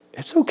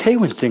it's okay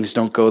when things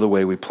don't go the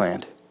way we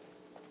planned.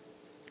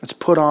 Let's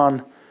put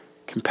on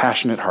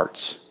compassionate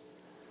hearts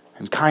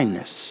and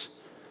kindness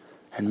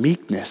and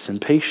meekness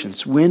and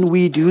patience. When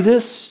we do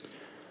this,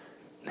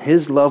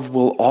 His love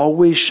will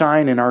always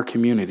shine in our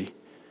community.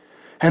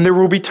 And there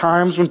will be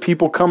times when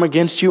people come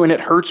against you and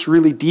it hurts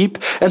really deep.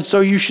 And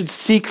so you should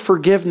seek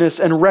forgiveness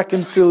and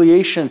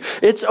reconciliation.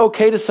 It's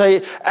okay to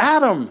say,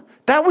 Adam,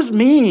 that was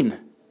mean.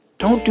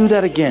 Don't do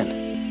that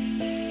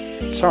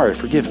again. Sorry,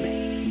 forgive me.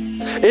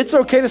 It's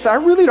okay to say, I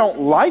really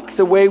don't like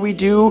the way we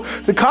do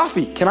the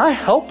coffee. Can I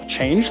help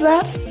change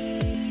that?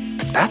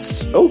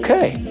 That's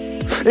okay.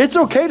 It's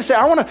okay to say,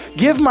 I want to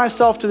give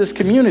myself to this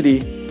community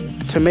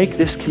to make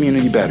this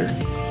community better.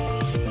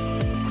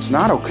 It's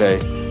not okay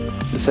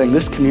to saying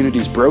this community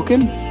is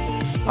broken,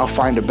 I'll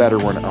find a better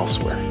one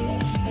elsewhere.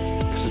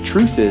 Because the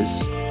truth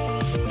is,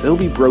 they'll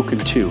be broken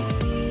too.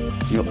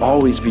 You'll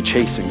always be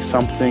chasing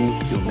something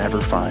you'll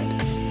never find.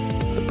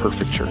 The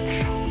perfect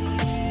church.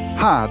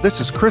 Hi,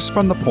 this is Chris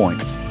from The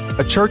Point,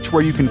 a church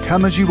where you can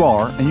come as you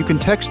are and you can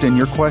text in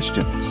your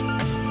questions.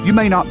 You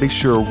may not be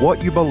sure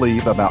what you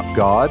believe about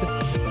God,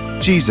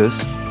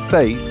 Jesus,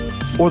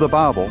 faith, or the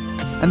Bible,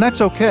 and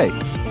that's okay,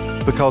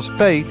 because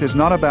faith is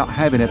not about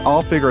having it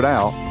all figured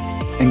out,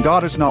 and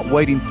God is not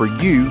waiting for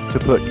you to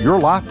put your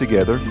life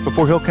together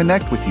before He'll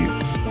connect with you.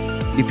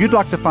 If you'd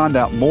like to find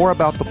out more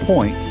about The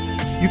Point,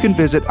 you can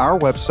visit our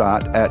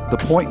website at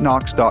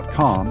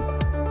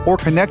thepointknox.com or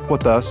connect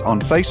with us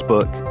on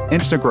Facebook,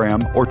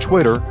 Instagram, or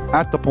Twitter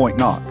at The Point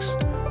Knox.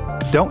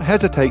 Don't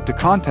hesitate to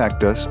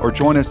contact us or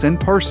join us in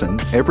person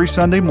every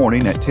Sunday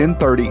morning at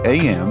 10:30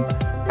 a.m.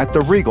 at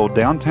the Regal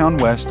Downtown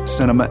West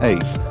Cinema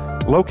 8,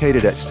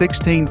 located at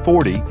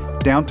 1640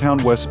 Downtown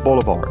West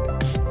Boulevard.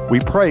 We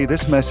pray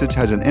this message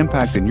has an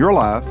impact in your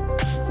life,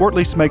 or at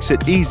least makes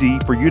it easy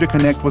for you to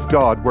connect with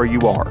God where you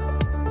are.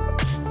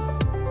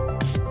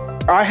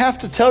 I have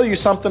to tell you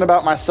something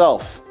about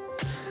myself.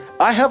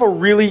 I have a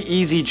really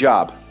easy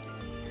job.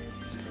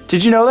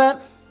 Did you know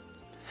that?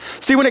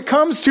 See, when it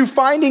comes to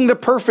finding the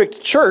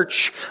perfect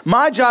church,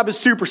 my job is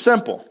super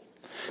simple.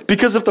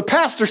 Because if the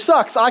pastor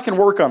sucks, I can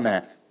work on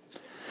that.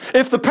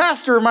 If the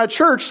pastor of my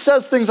church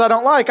says things I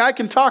don't like, I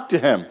can talk to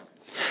him.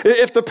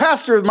 If the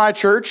pastor of my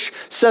church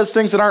says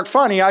things that aren't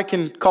funny, I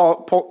can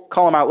call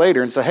him out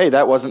later and say, hey,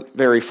 that wasn't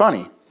very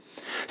funny.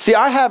 See,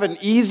 I have an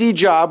easy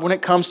job when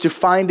it comes to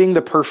finding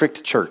the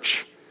perfect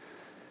church.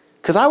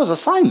 Because I was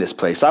assigned this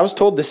place. I was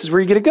told this is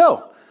where you get to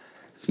go.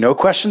 No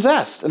questions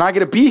asked. And I get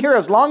to be here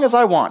as long as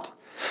I want.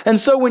 And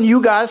so when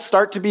you guys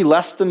start to be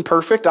less than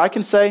perfect, I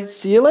can say,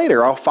 see you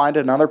later. I'll find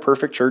another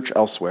perfect church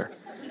elsewhere.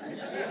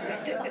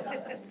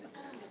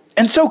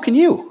 And so can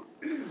you.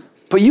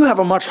 But you have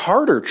a much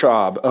harder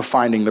job of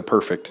finding the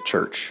perfect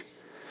church.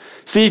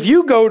 See, if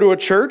you go to a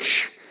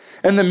church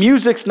and the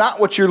music's not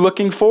what you're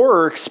looking for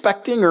or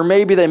expecting, or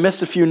maybe they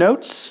miss a few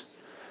notes,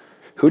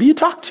 who do you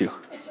talk to?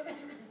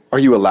 Are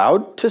you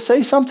allowed to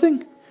say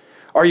something?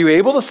 Are you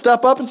able to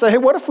step up and say, hey,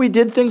 what if we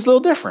did things a little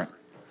different?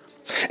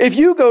 If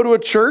you go to a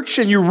church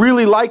and you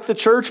really like the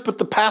church, but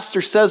the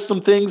pastor says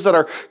some things that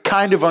are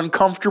kind of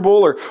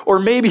uncomfortable, or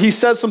maybe he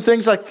says some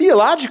things like,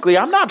 theologically,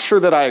 I'm not sure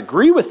that I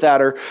agree with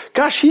that, or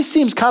gosh, he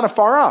seems kind of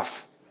far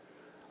off.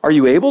 Are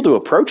you able to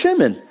approach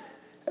him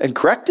and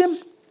correct him?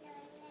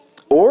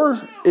 Or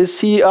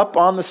is he up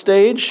on the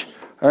stage,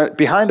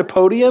 behind a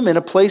podium in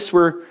a place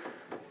where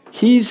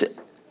he's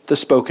the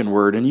spoken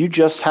word and you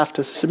just have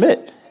to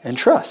submit and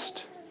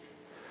trust?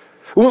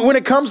 When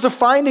it comes to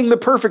finding the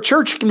perfect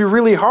church, it can be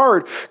really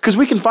hard because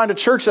we can find a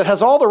church that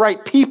has all the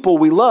right people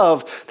we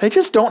love. They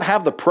just don't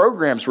have the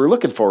programs we're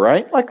looking for,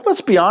 right? Like, let's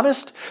be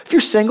honest. If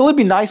you're single, it'd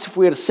be nice if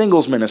we had a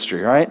singles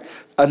ministry, right?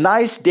 A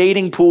nice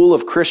dating pool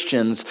of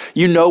Christians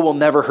you know will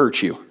never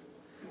hurt you.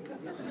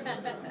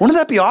 Wouldn't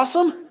that be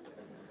awesome?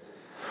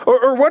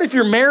 Or what if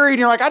you're married and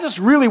you're like, I just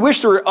really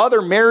wish there were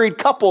other married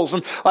couples.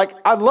 And like,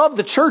 I love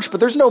the church, but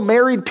there's no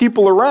married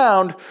people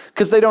around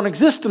because they don't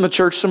exist in the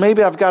church, so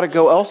maybe I've got to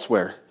go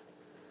elsewhere.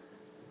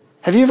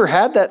 Have you ever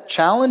had that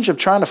challenge of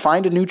trying to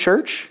find a new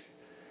church?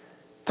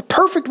 The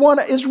perfect one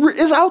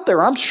is out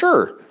there, I'm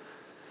sure.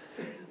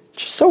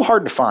 It's just so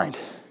hard to find.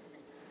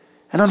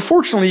 And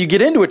unfortunately, you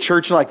get into a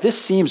church and you're like, this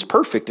seems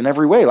perfect in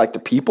every way. Like, the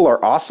people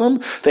are awesome.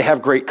 They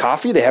have great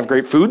coffee. They have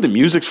great food. The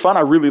music's fun. I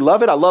really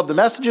love it. I love the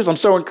messages. I'm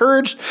so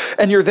encouraged.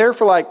 And you're there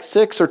for like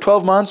 6 or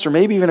 12 months or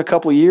maybe even a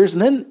couple of years.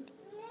 And then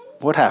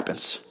what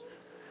happens?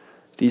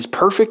 These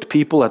perfect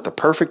people at the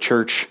perfect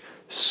church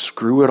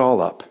screw it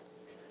all up.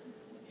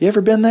 You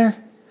ever been there?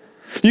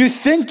 You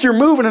think you're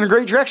moving in a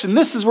great direction.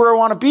 This is where I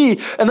want to be.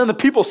 And then the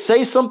people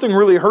say something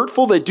really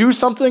hurtful. They do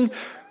something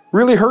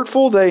really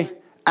hurtful. They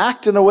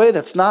act in a way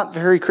that's not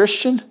very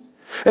Christian.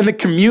 And the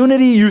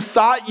community you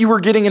thought you were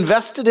getting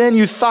invested in,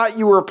 you thought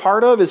you were a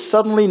part of, is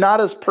suddenly not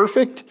as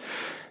perfect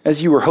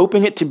as you were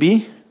hoping it to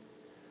be.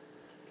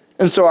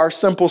 And so our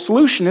simple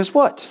solution is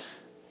what?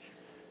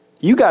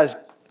 You guys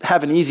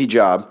have an easy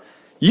job.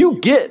 You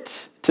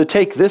get to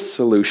take this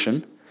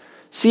solution,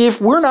 See,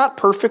 if we're not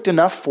perfect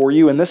enough for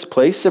you in this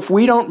place, if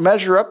we don't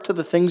measure up to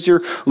the things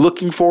you're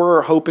looking for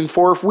or hoping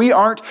for, if we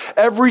aren't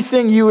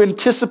everything you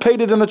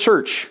anticipated in the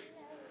church,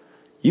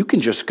 you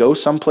can just go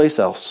someplace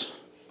else.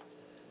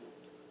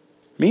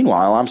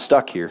 Meanwhile, I'm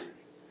stuck here,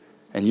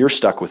 and you're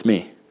stuck with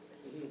me.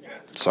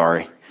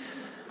 Sorry.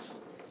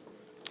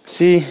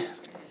 See,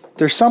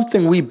 there's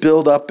something we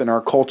build up in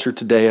our culture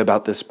today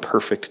about this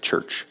perfect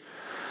church.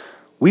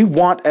 We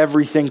want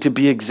everything to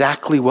be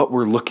exactly what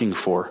we're looking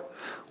for.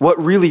 What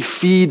really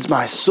feeds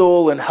my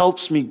soul and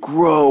helps me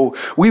grow.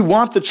 We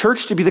want the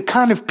church to be the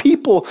kind of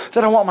people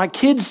that I want my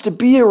kids to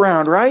be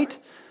around, right?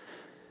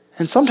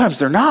 And sometimes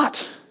they're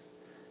not.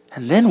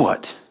 And then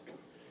what?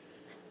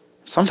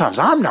 Sometimes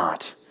I'm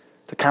not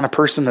the kind of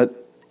person that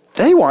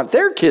they want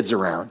their kids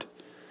around.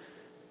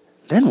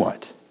 Then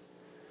what?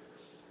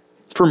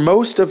 For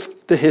most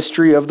of the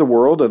history of the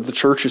world, of the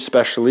church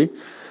especially,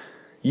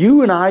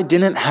 you and I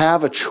didn't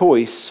have a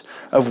choice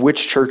of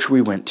which church we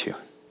went to.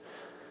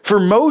 For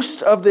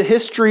most of the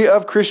history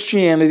of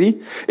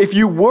Christianity, if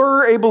you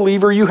were a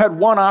believer, you had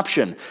one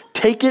option: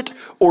 take it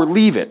or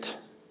leave it.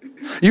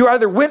 You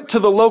either went to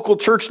the local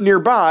church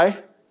nearby,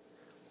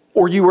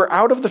 or you were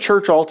out of the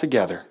church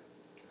altogether,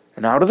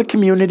 and out of the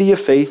community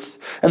of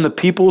faith, and the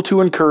people to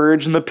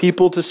encourage, and the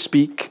people to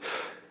speak.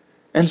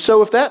 And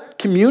so if that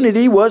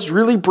community was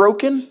really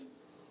broken,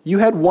 you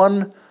had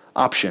one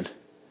option: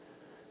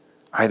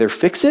 either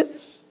fix it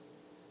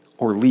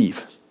or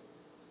leave.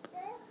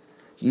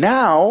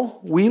 Now,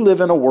 we live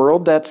in a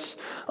world that's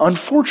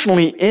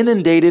unfortunately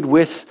inundated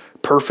with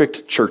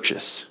perfect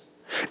churches.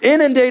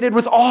 Inundated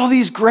with all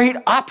these great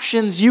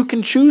options you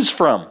can choose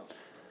from.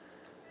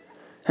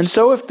 And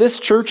so if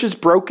this church is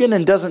broken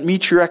and doesn't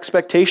meet your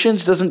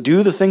expectations, doesn't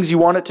do the things you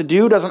want it to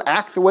do, doesn't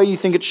act the way you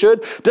think it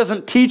should,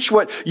 doesn't teach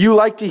what you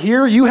like to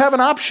hear, you have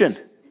an option.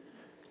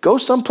 Go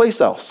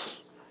someplace else,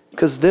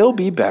 because they'll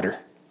be better.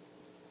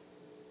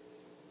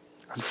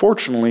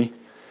 Unfortunately,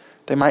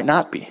 they might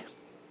not be.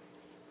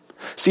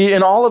 See,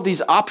 in all of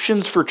these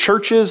options for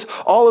churches,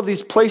 all of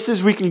these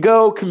places we can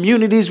go,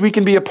 communities we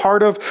can be a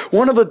part of,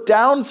 one of the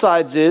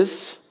downsides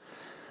is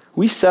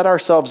we set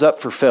ourselves up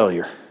for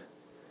failure.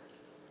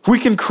 We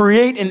can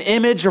create an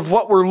image of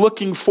what we're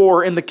looking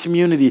for in the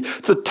community,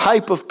 the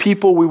type of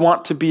people we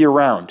want to be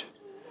around.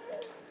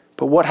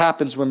 But what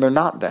happens when they're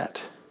not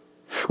that?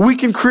 We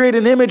can create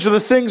an image of the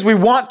things we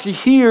want to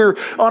hear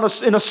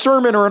in a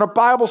sermon or in a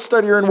Bible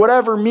study or in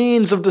whatever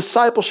means of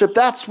discipleship.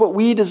 That's what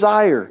we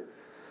desire.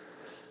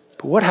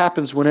 But what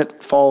happens when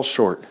it falls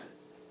short?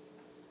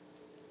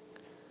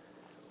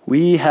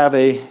 We have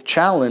a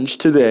challenge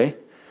today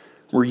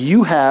where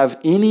you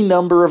have any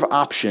number of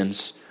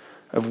options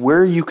of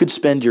where you could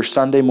spend your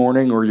Sunday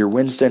morning or your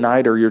Wednesday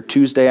night or your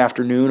Tuesday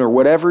afternoon or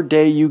whatever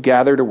day you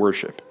gather to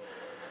worship.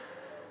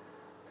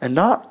 And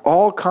not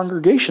all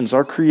congregations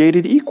are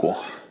created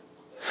equal.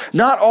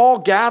 Not all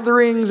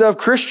gatherings of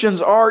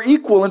Christians are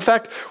equal. In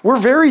fact, we're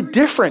very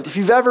different. If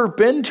you've ever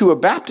been to a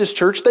Baptist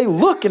church, they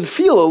look and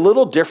feel a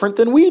little different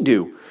than we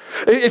do.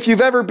 If you've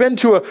ever been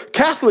to a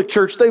Catholic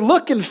church, they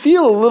look and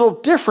feel a little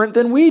different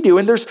than we do.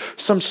 And there's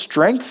some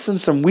strengths and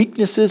some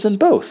weaknesses in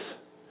both.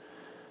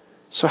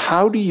 So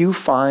how do you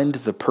find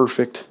the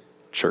perfect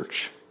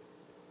church?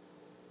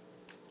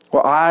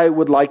 Well, I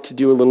would like to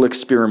do a little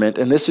experiment,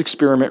 and this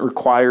experiment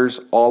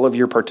requires all of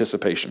your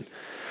participation.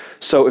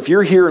 So if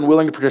you're here and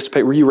willing to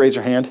participate, will you raise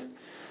your hand?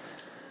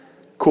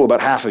 Cool,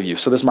 about half of you,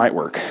 so this might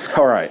work.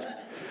 All right.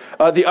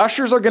 The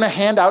ushers are going to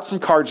hand out some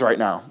cards right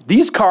now.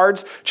 These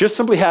cards just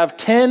simply have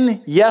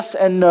 10 yes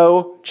and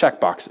no check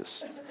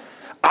boxes.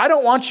 I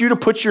don't want you to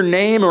put your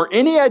name or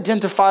any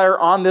identifier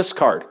on this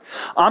card.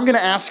 I'm going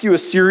to ask you a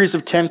series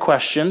of 10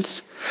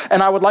 questions,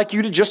 and I would like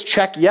you to just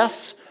check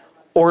yes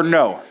or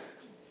no.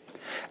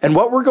 And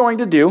what we're going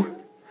to do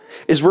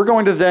is we're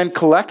going to then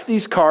collect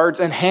these cards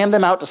and hand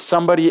them out to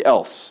somebody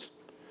else.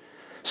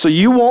 So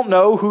you won't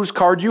know whose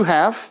card you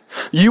have.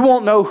 You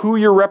won't know who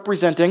you're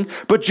representing.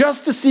 But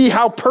just to see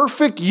how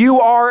perfect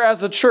you are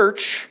as a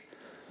church,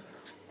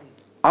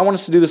 I want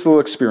us to do this little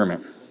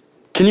experiment.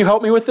 Can you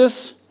help me with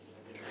this?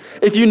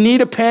 If you need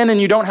a pen and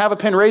you don't have a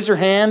pen, raise your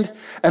hand,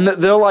 and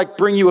they'll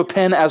bring you a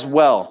pen as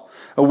well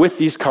with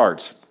these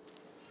cards.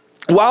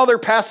 While they're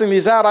passing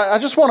these out, I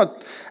just want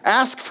to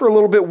ask for a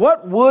little bit,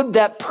 what would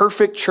that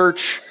perfect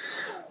church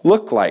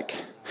look like?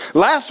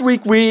 Last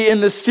week, we,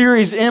 in this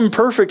series,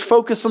 Imperfect,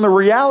 focused on the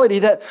reality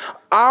that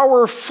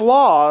our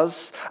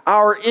flaws,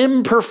 our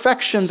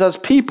imperfections as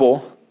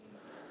people,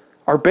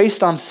 are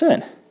based on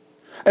sin.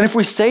 And if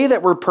we say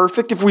that we're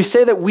perfect, if we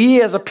say that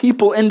we as a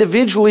people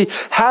individually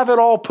have it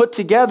all put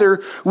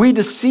together, we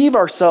deceive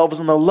ourselves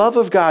and the love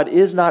of God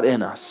is not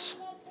in us.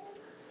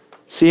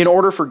 See, in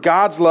order for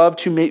God's love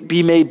to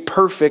be made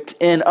perfect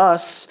in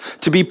us,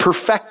 to be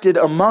perfected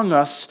among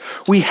us,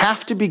 we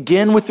have to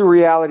begin with the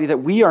reality that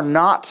we are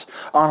not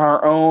on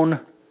our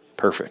own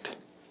perfect.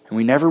 And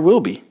we never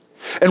will be.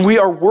 And we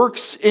are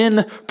works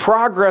in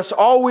progress,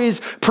 always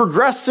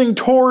progressing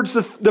towards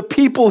the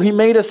people He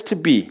made us to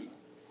be.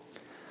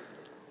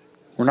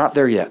 We're not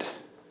there yet.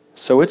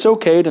 So it's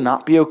okay to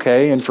not be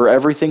okay and for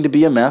everything to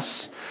be a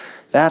mess.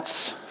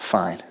 That's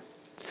fine.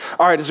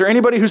 All right, is there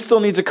anybody who still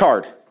needs a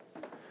card?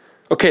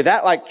 Okay,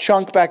 that like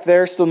chunk back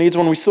there still needs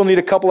one. We still need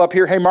a couple up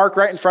here. Hey, Mark,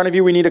 right in front of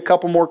you, we need a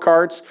couple more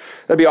cards.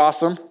 That'd be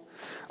awesome.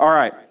 All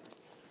right.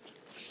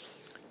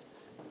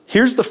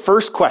 Here's the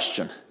first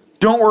question.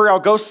 Don't worry, I'll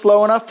go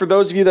slow enough. For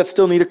those of you that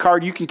still need a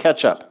card, you can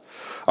catch up.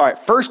 All right,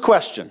 first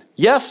question.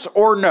 Yes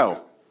or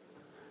no?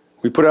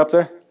 We put it up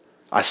there?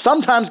 I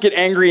sometimes get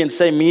angry and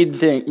say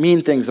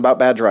mean things about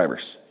bad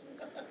drivers.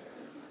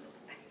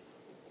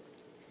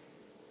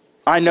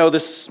 I know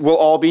this will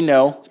all be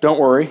no. Don't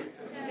worry.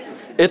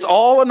 It's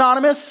all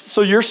anonymous,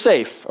 so you're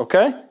safe,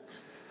 okay?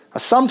 I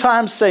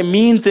sometimes say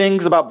mean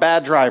things about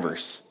bad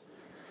drivers.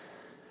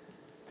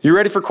 You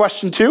ready for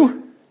question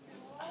 2?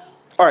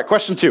 All right,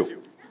 question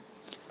 2.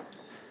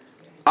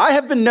 I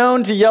have been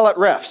known to yell at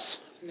refs.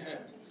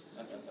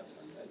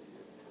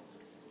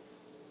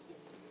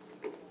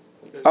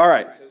 All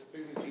right.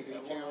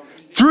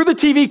 Through the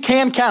TV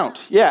can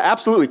count. Yeah,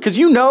 absolutely. Because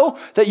you know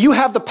that you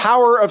have the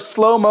power of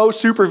slow-mo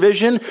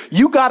supervision.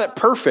 You got it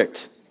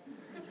perfect.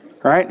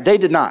 All right? They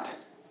did not.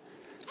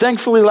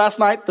 Thankfully, last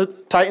night, the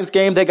Titans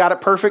game, they got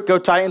it perfect. Go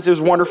Titans. It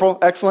was wonderful.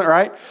 Excellent,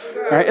 right?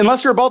 All right?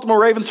 Unless you're a Baltimore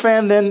Ravens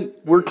fan, then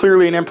we're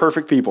clearly an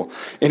imperfect people.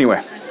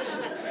 Anyway.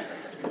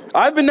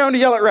 I've been known to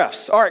yell at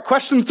refs. All right,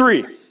 question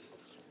 3.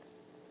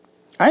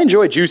 I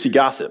enjoy juicy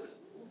gossip.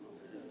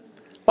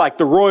 Like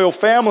the royal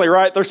family,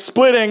 right? They're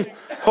splitting.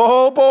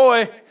 Oh,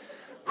 boy.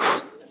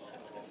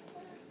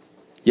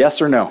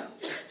 Yes or no?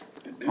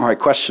 All right,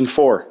 question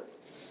 4.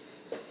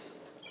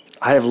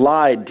 I have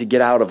lied to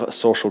get out of a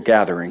social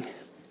gathering.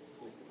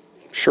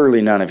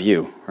 Surely none of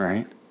you,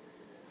 right?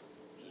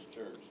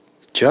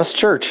 Just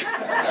church.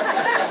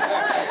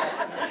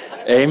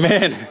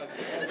 Amen.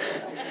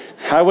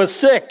 I was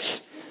sick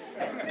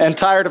and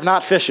tired of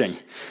not fishing.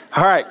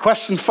 All right,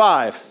 question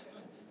 5.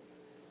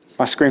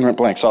 My screen went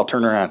blank, so I'll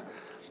turn around.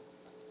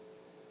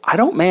 I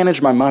don't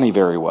manage my money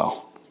very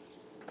well.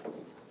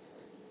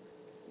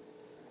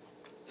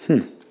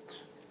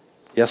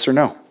 Yes or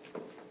no?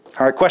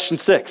 All right, question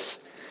 6.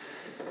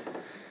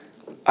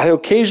 I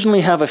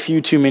occasionally have a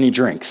few too many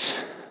drinks.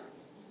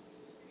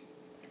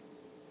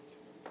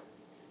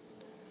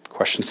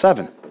 Question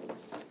 7.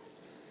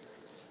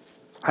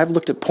 I've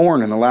looked at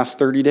porn in the last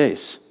 30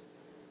 days.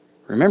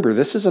 Remember,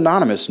 this is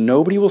anonymous.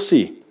 Nobody will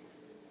see.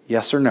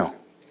 Yes or no?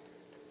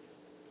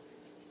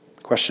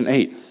 Question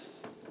 8.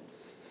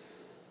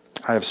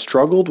 I have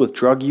struggled with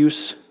drug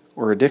use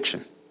or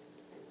addiction.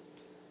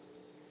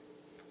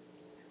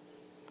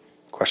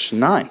 Question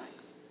 9.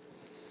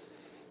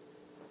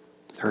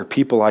 There are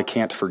people I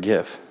can't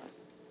forgive.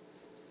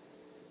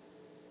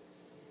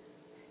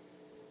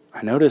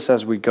 I notice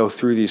as we go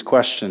through these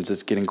questions,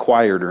 it's getting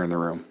quieter in the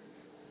room.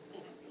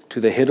 Do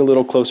they hit a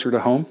little closer to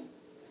home?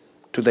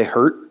 Do they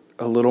hurt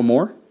a little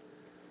more?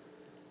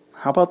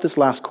 How about this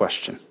last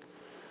question?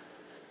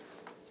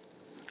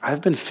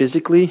 I've been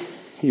physically,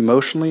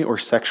 emotionally, or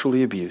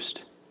sexually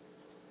abused.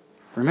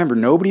 Remember,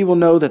 nobody will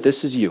know that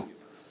this is you,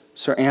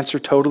 so answer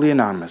totally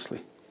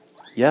anonymously.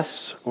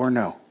 Yes or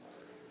no?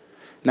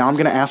 Now I'm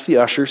going to ask the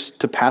ushers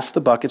to pass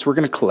the buckets. We're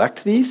going to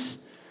collect these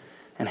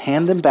and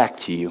hand them back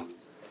to you.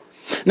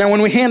 Now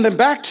when we hand them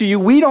back to you,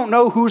 we don't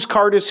know whose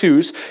card is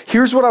whose.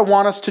 Here's what I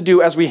want us to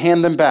do as we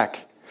hand them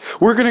back.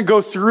 We're going to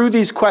go through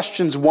these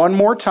questions one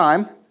more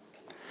time.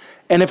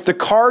 And if the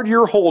card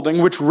you're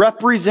holding, which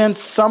represents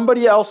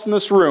somebody else in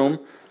this room,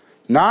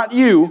 not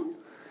you,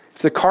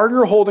 if the card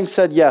you're holding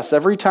said yes,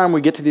 every time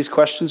we get to these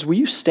questions, will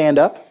you stand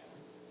up?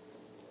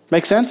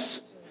 Make sense?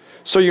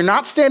 So you're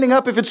not standing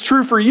up if it's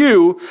true for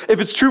you. If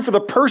it's true for the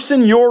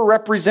person you're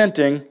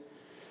representing,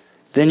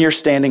 then you're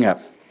standing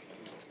up.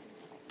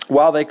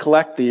 While they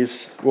collect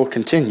these, we'll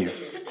continue.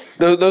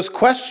 Those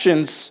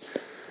questions,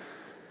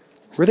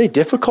 were they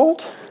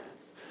difficult?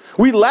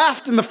 We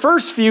laughed in the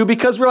first few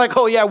because we're like,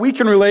 oh yeah, we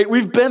can relate.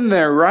 We've been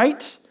there,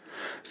 right?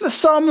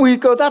 Some we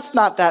go, that's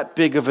not that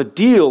big of a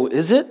deal,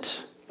 is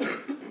it?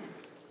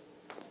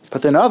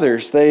 But then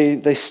others,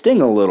 they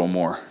sting a little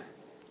more.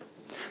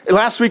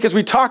 Last week, as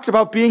we talked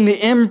about being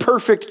the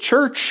imperfect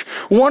church,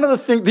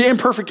 the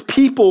imperfect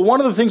people,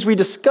 one of the things we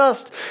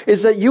discussed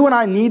is that you and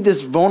I need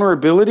this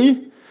vulnerability.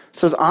 It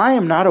says, I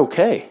am not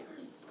okay.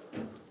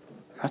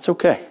 That's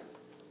okay.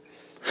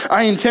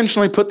 I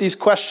intentionally put these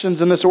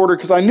questions in this order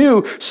because I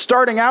knew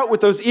starting out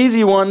with those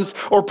easy ones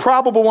or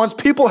probable ones,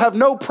 people have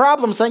no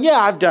problem saying, yeah,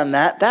 I've done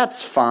that.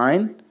 That's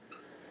fine.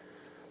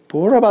 But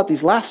what about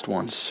these last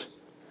ones?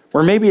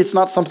 Where maybe it's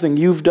not something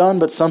you've done,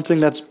 but something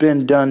that's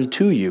been done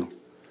to you.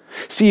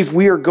 See, if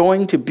we are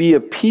going to be a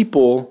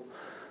people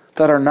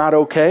that are not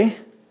okay,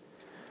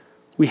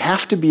 we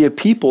have to be a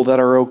people that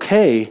are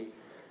okay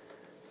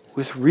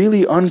with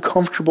really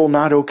uncomfortable,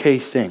 not okay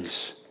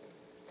things.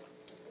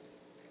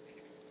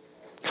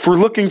 If we're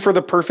looking for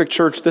the perfect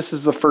church, this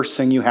is the first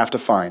thing you have to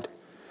find.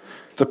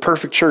 The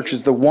perfect church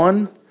is the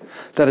one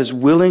that is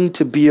willing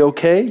to be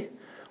okay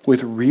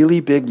with really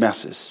big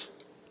messes.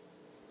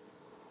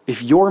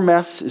 If your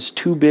mess is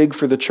too big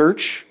for the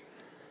church,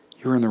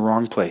 you're in the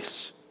wrong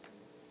place.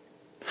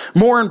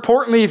 More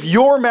importantly, if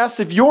your mess,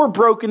 if your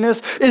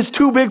brokenness is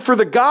too big for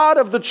the God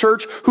of the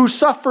church who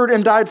suffered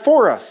and died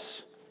for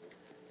us,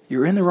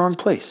 you're in the wrong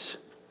place.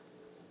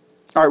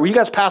 All right, will you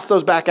guys pass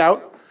those back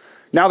out?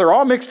 Now they're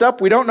all mixed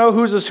up. We don't know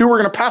whose is who. We're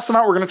going to pass them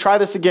out. We're going to try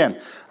this again.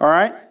 All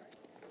right?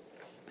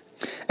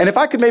 And if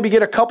I could maybe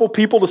get a couple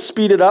people to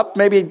speed it up,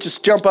 maybe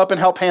just jump up and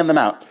help hand them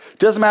out.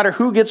 Doesn't matter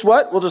who gets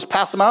what. We'll just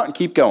pass them out and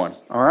keep going.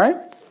 All right?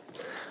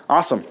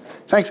 Awesome.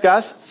 Thanks,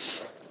 guys.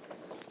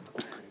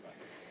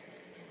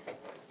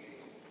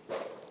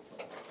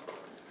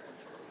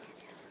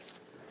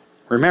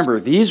 Remember,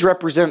 these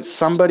represent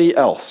somebody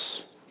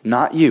else,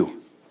 not you.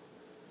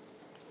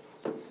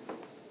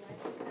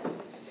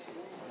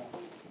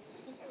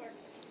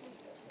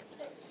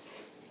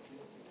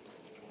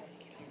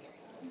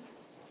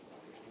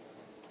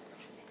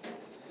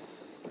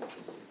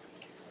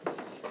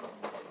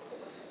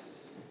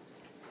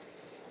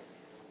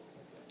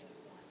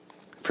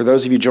 For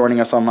those of you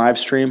joining us on live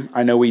stream,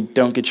 I know we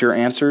don't get your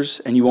answers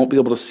and you won't be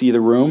able to see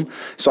the room.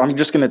 So I'm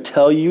just going to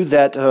tell you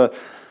that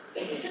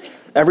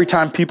every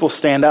time people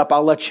stand up,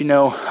 I'll let you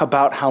know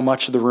about how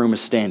much of the room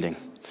is standing.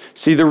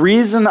 See, the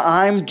reason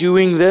I'm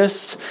doing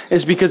this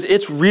is because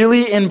it's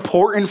really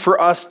important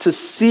for us to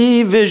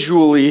see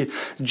visually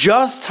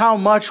just how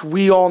much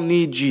we all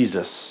need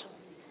Jesus.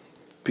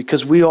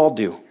 Because we all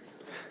do.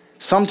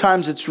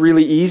 Sometimes it's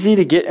really easy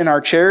to get in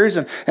our chairs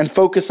and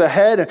focus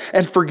ahead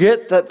and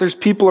forget that there's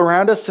people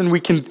around us, and we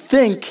can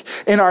think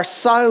in our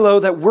silo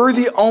that we're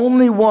the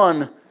only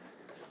one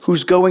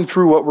who's going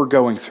through what we're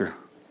going through.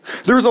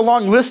 There's a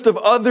long list of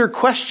other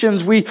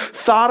questions we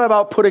thought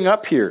about putting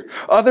up here.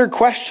 Other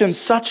questions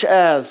such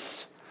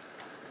as,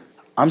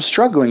 I'm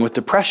struggling with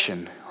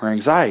depression or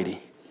anxiety.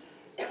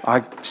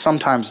 I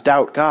sometimes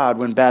doubt God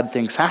when bad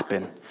things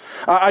happen.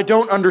 I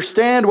don't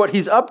understand what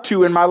he's up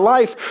to in my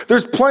life.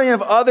 There's plenty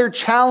of other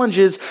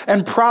challenges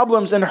and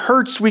problems and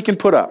hurts we can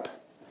put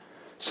up.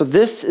 So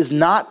this is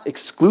not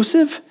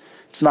exclusive.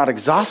 It's not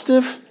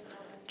exhaustive.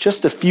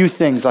 Just a few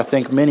things I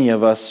think many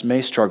of us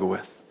may struggle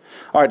with.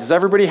 All right, does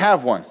everybody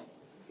have one?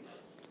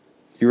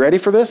 You ready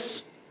for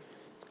this?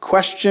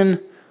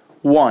 Question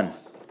 1.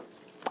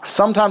 I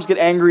sometimes get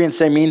angry and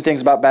say mean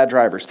things about bad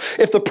drivers.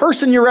 If the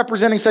person you're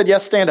representing said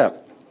yes, stand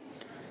up.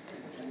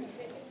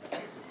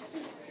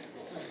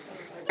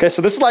 Okay,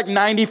 so this is like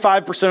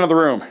 95% of the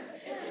room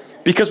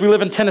because we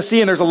live in Tennessee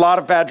and there's a lot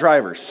of bad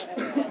drivers.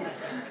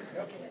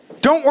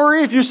 Don't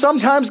worry if you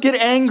sometimes get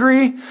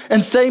angry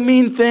and say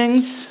mean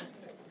things.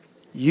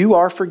 You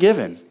are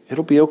forgiven.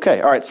 It'll be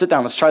okay. All right, sit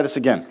down. Let's try this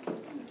again.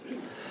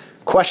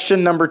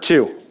 Question number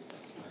 2.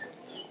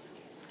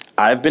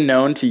 I've been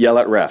known to yell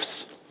at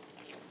refs.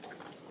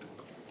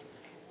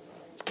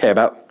 Okay,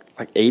 about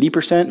like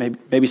 80%,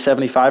 maybe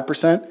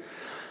 75%.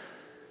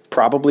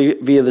 Probably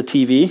via the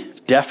TV.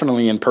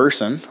 Definitely in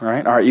person,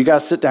 right? All right, you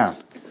guys sit down.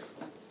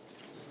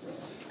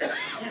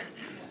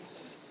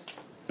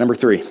 Number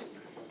 3,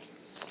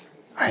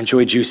 I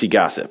enjoy juicy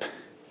gossip.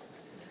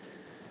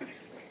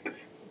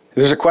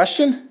 There's a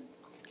question?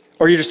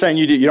 Or you're just saying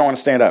you don't want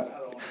to stand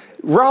up?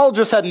 Raul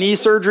just had knee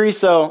surgery,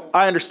 so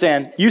I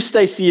understand. You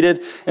stay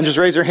seated and just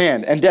raise your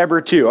hand. And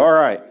Deborah too. All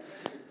right.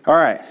 All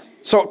right.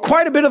 So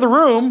quite a bit of the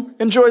room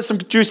enjoys some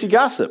juicy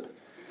gossip.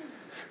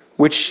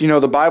 Which,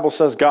 the Bible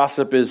says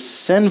gossip is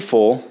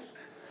sinful.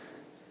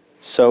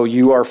 So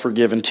you are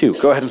forgiven too.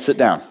 Go ahead and sit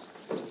down.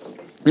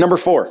 Number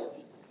 4.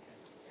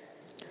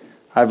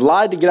 I've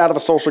lied to get out of a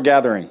social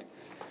gathering.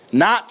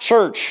 Not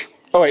church.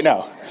 Oh, wait,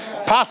 no.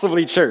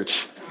 Possibly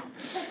church.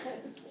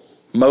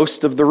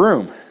 Most of the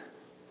room.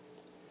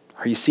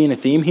 Are you seeing a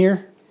theme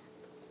here?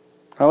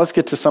 Now let's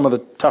get to some of the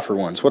tougher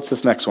ones. What's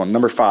this next one?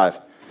 Number 5.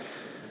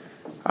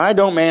 I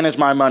don't manage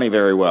my money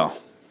very well.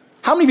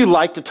 How many of you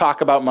like to talk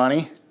about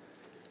money?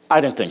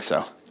 I didn't think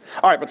so.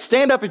 All right, but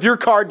stand up if your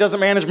card doesn't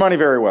manage money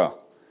very well.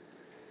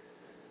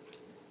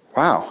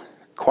 Wow,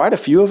 quite a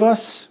few of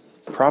us,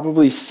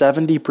 probably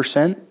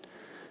 70%,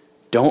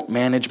 don't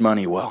manage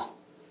money well.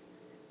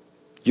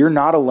 You're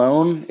not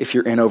alone if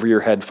you're in over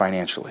your head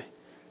financially.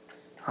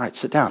 All right,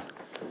 sit down.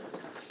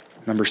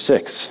 Number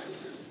 6,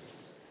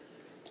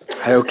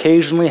 I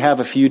occasionally have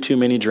a few too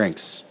many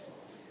drinks.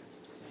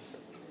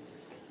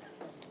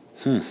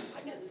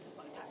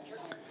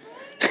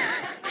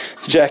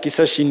 Jackie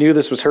says she knew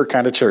this was her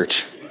kind of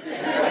church.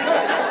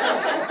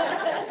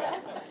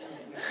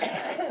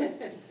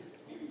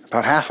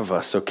 About half of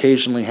us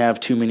occasionally have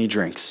too many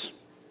drinks.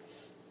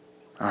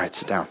 All right,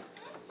 sit down.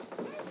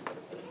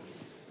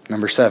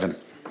 Number 7.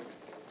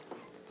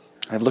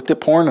 I've looked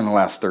at porn in the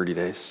last 30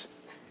 days.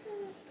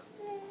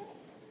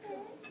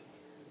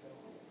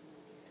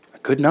 A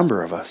good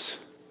number of us,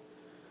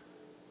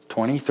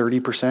 20,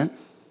 30%,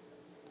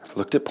 have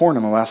looked at porn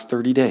in the last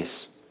 30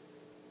 days.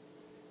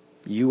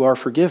 You are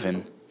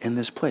forgiven in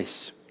this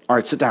place. All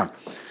right, sit down.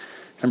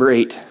 Number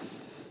 8.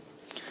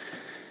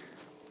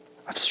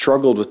 I've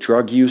struggled with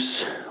drug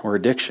use or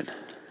addiction.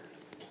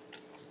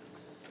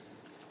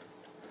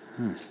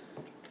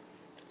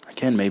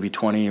 Again, maybe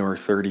 20 or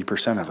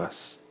 30% of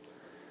us.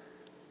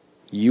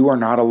 You are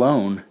not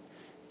alone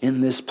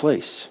in this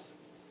place.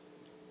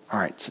 All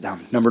right, sit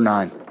down. Number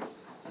 9.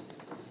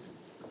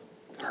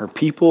 Are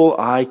people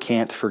I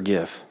can't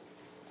forgive.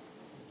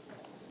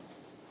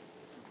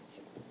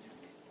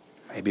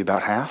 Maybe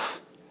about half.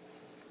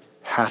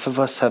 Half of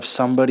us have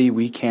somebody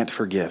we can't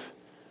forgive.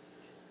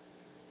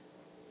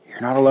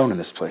 You're not alone in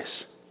this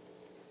place.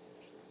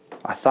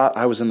 I thought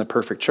I was in the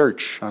perfect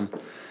church. I'm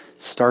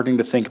starting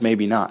to think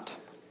maybe not.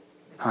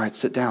 All right,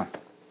 sit down.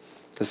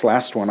 This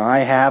last one. I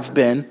have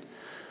been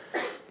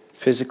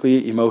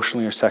physically,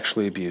 emotionally, or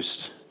sexually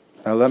abused.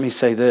 Now let me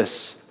say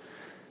this.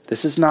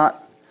 This is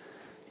not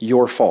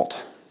your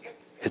fault.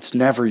 It's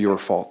never your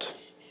fault.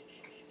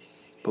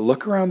 But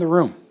look around the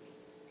room.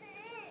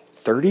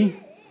 30,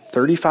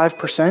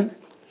 35%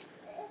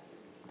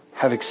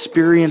 have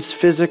experienced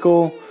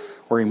physical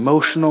or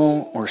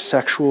emotional or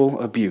sexual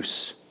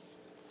abuse.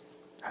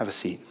 Have a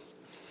seat.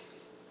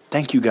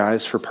 Thank you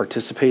guys for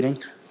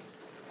participating.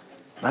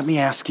 Let me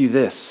ask you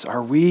this.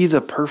 Are we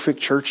the perfect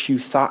church you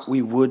thought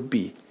we would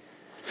be?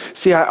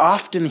 See, I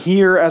often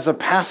hear as a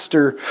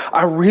pastor,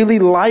 I really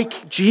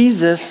like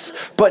Jesus,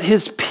 but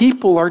his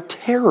people are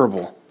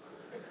terrible.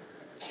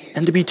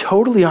 And to be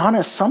totally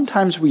honest,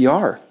 sometimes we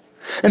are.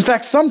 In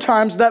fact,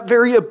 sometimes that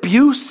very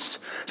abuse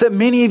that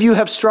many of you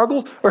have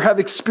struggled or have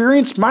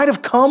experienced might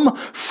have come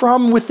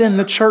from within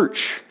the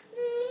church.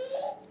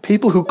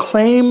 People who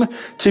claim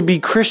to be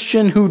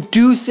Christian, who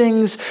do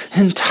things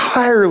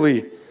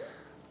entirely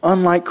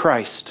unlike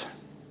Christ.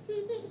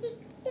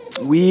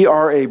 We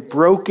are a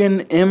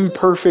broken,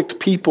 imperfect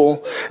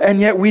people, and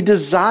yet we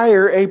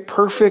desire a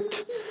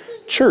perfect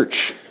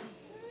church.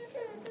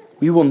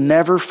 We will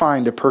never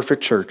find a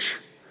perfect church.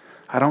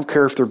 I don't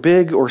care if they're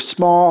big or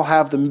small,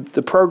 have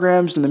the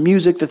programs and the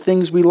music, the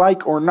things we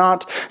like or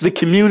not, the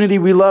community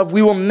we love.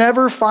 We will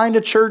never find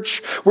a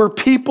church where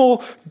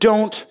people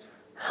don't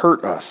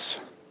hurt us.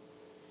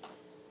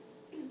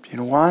 You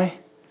know why?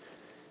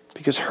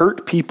 Because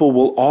hurt people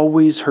will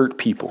always hurt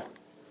people.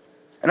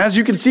 And as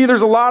you can see,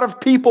 there's a lot of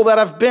people that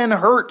have been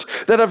hurt,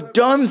 that have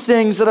done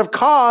things that have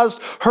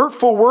caused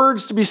hurtful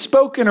words to be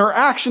spoken or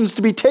actions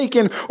to be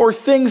taken or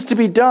things to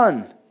be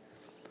done.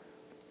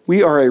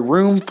 We are a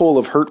room full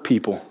of hurt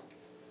people,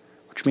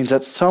 which means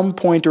at some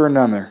point or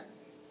another,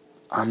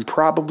 I'm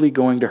probably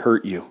going to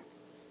hurt you.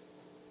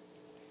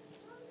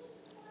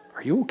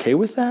 Are you okay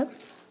with that?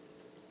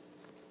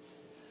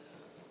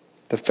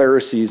 The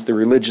Pharisees, the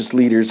religious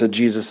leaders at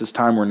Jesus'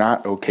 time, were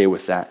not okay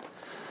with that.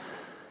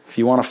 If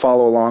you want to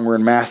follow along, we're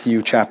in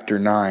Matthew chapter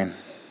 9.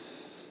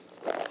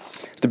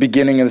 At the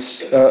beginning of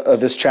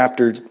this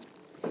chapter,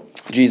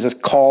 Jesus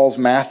calls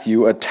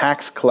Matthew, a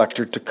tax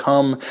collector, to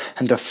come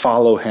and to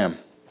follow him.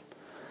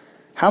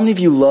 How many of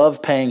you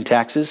love paying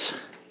taxes?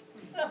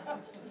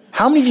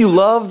 How many of you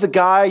love the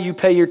guy you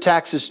pay your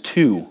taxes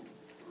to?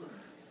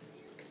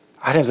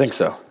 I didn't think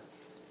so.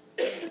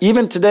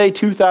 Even today,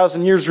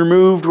 2,000 years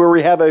removed, where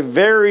we have a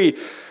very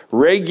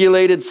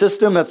regulated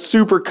system that's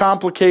super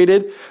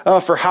complicated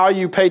for how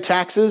you pay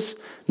taxes,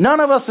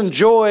 none of us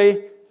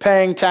enjoy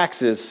paying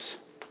taxes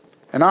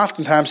and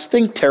oftentimes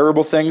think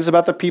terrible things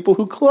about the people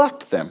who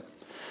collect them.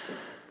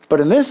 But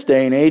in this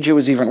day and age, it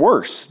was even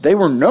worse. They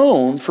were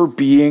known for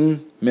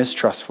being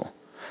mistrustful,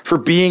 for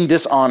being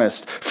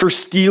dishonest, for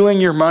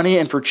stealing your money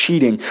and for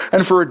cheating.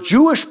 And for a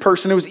Jewish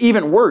person, it was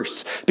even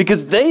worse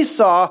because they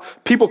saw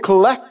people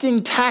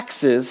collecting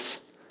taxes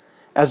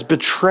as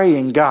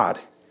betraying God.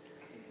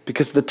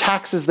 Because the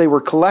taxes they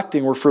were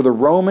collecting were for the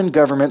Roman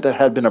government that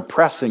had been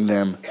oppressing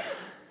them.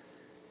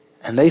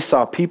 And they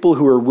saw people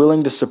who were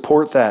willing to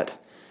support that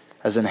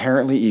as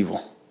inherently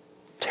evil.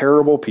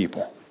 Terrible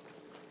people.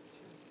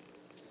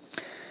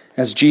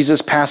 As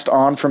Jesus passed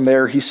on from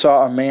there, he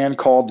saw a man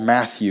called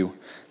Matthew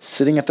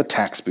sitting at the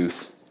tax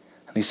booth.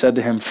 And he said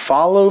to him,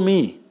 "Follow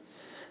me."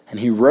 And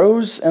he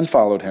rose and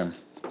followed him.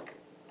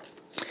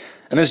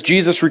 And as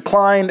Jesus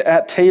reclined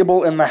at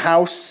table in the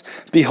house,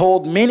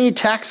 behold, many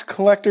tax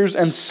collectors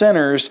and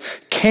sinners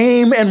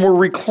came and were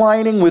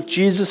reclining with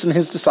Jesus and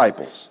his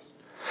disciples.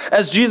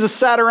 As Jesus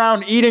sat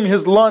around eating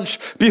his lunch,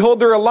 behold,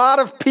 there were a lot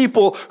of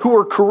people who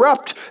were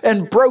corrupt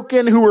and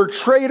broken, who were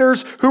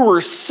traitors, who were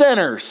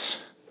sinners.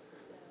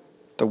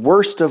 The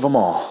worst of them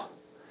all.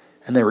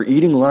 And they were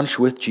eating lunch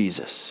with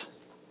Jesus.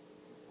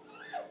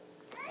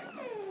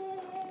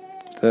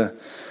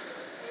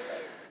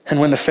 And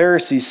when the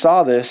Pharisees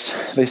saw this,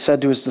 they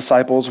said to his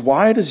disciples,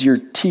 "Why does your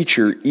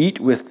teacher eat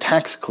with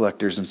tax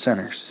collectors and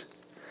sinners?"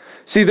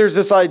 See, there's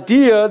this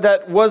idea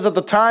that was at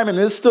the time and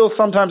is still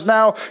sometimes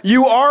now,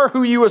 you are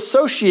who you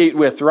associate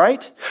with,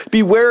 right?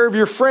 Beware of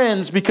your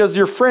friends because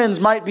your friends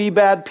might be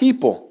bad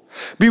people.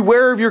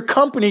 Beware of your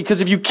company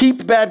because if you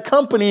keep bad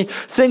company,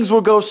 things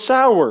will go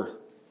sour.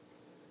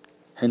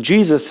 And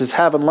Jesus is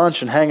having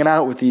lunch and hanging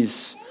out with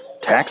these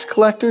tax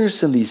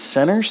collectors and these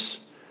sinners.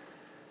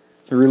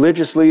 The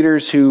religious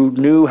leaders who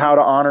knew how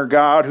to honor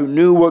God, who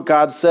knew what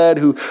God said,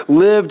 who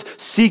lived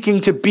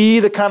seeking to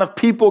be the kind of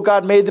people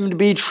God made them to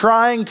be,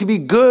 trying to be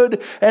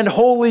good and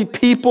holy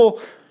people.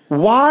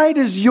 Why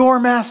does your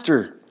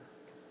master,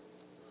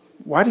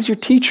 why does your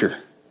teacher,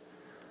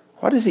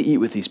 why does he eat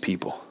with these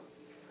people?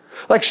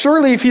 Like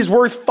surely if he's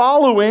worth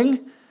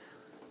following,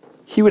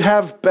 he would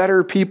have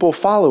better people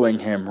following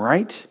him,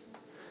 right?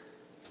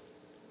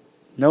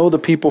 No, the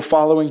people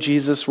following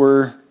Jesus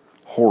were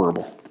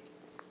horrible.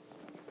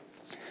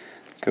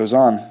 Goes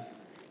on.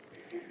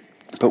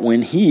 But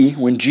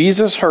when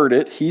Jesus heard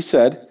it, he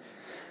said,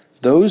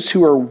 "Those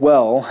who are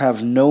well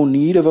have no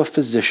need of a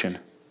physician,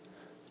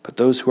 but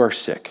those who are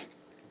sick.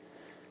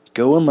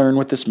 Go and learn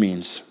what this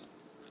means.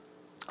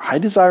 I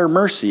desire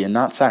mercy and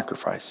not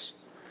sacrifice,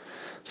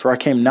 for I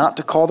came not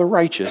to call the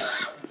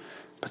righteous,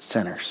 but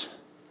sinners."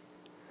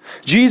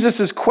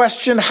 Jesus'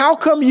 question, how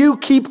come you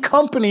keep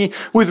company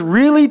with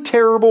really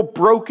terrible,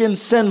 broken,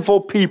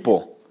 sinful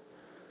people?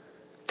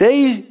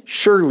 They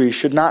surely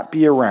should not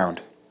be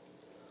around.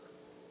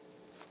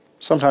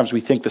 Sometimes we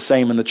think the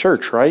same in the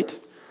church, right?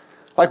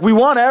 Like we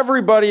want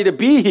everybody to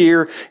be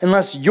here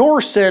unless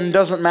your sin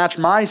doesn't match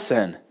my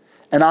sin,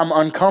 and I'm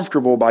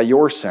uncomfortable by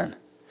your sin.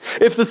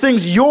 If the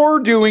things you're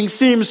doing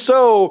seem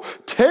so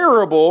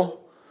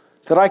terrible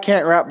that I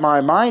can't wrap my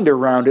mind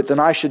around it, then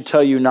I should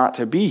tell you not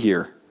to be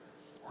here,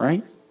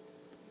 right?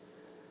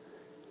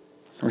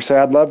 Or say,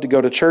 I'd love to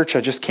go to church,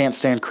 I just can't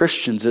stand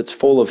Christians. It's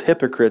full of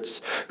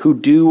hypocrites who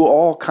do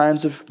all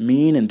kinds of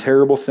mean and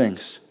terrible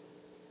things.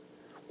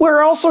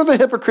 Where else are the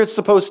hypocrites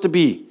supposed to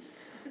be?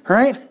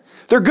 Right?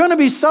 They're going to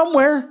be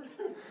somewhere.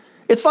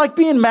 It's like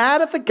being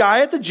mad at the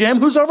guy at the gym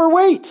who's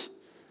overweight.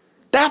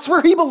 That's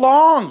where he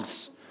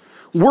belongs.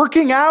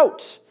 Working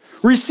out.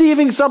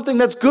 Receiving something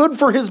that's good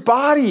for his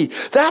body.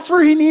 That's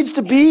where he needs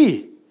to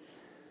be.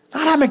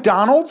 Not at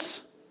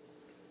McDonald's.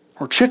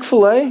 Or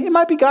Chick-fil-A. It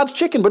might be God's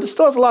chicken, but it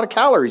still has a lot of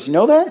calories. You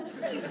know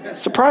that?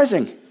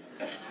 Surprising.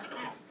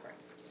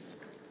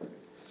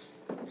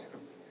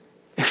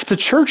 If the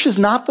church is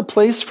not the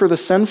place for the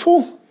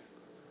sinful,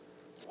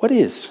 what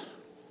is?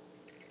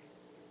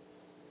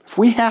 If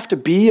we have to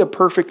be a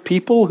perfect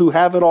people who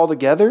have it all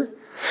together,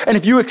 and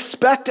if you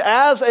expect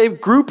as a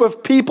group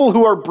of people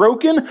who are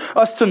broken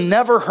us to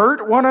never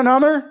hurt one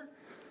another,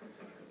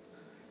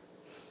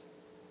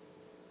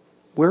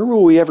 where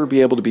will we ever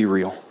be able to be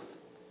real?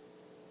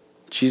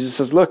 Jesus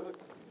says, look,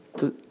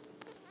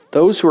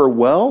 those who are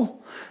well,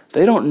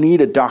 they don't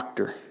need a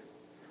doctor.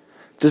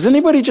 Does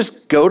anybody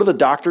just go to the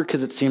doctor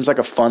because it seems like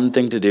a fun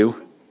thing to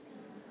do?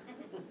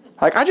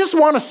 Like, I just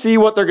want to see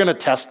what they're going to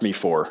test me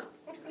for.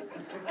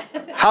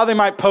 How they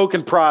might poke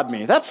and prod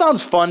me. That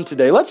sounds fun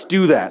today. Let's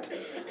do that.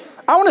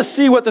 I want to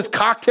see what this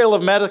cocktail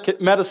of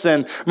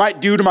medicine might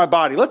do to my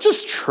body. Let's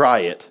just try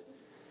it.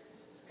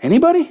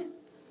 Anybody?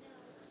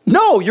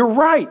 No, you're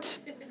right.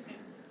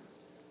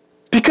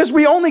 Because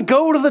we only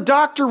go to the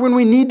doctor when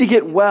we need to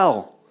get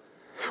well.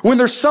 When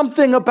there's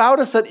something about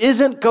us that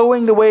isn't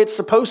going the way it's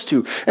supposed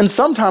to. And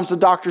sometimes the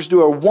doctors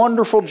do a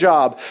wonderful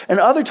job.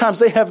 And other times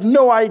they have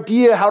no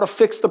idea how to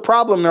fix the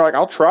problem. They're like,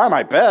 I'll try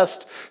my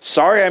best.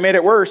 Sorry I made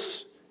it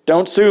worse.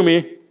 Don't sue me.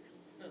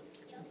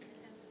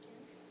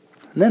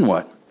 And then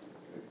what?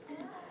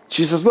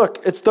 She says, look,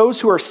 it's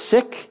those who are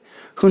sick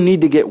who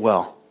need to get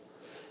well.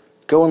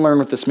 Go and learn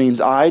what this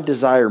means. I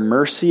desire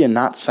mercy and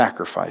not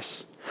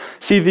sacrifice.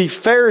 See, the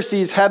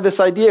Pharisees had this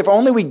idea, if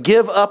only we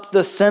give up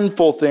the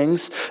sinful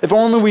things, if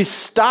only we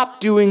stop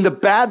doing the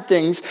bad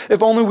things,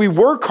 if only we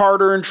work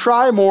harder and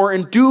try more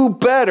and do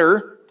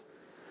better,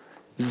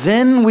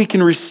 then we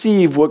can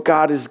receive what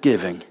God is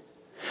giving.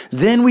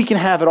 Then we can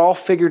have it all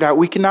figured out.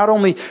 We can not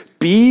only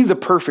be the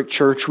perfect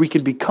church, we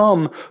can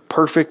become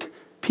perfect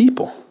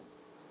people.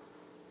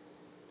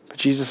 But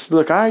Jesus said,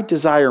 look, I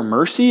desire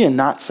mercy and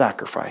not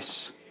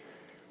sacrifice.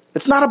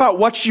 It's not about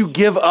what you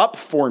give up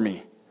for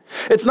me.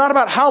 It's not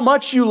about how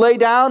much you lay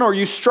down or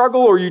you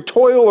struggle or you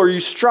toil or you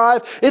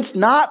strive. It's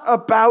not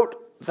about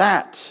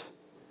that.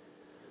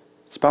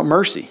 It's about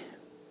mercy.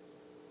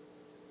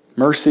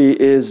 Mercy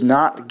is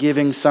not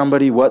giving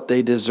somebody what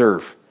they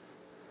deserve.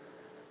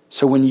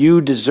 So when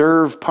you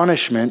deserve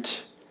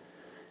punishment,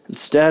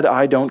 instead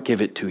I don't give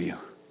it to you.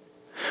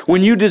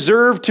 When you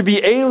deserve to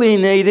be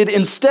alienated,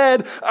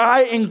 instead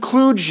I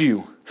include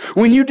you.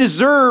 When you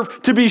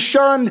deserve to be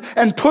shunned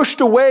and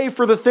pushed away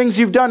for the things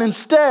you've done,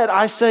 instead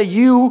I say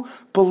you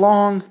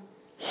belong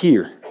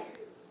here,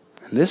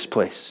 in this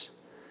place.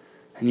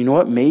 And you know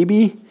what?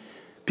 Maybe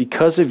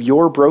because of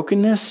your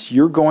brokenness,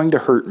 you're going to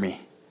hurt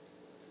me.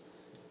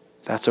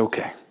 That's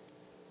okay.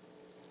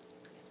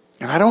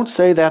 And I don't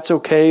say that's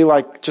okay,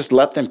 like just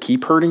let them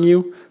keep hurting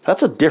you.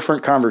 That's a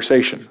different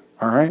conversation,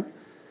 all right?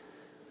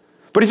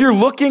 But if you're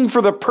looking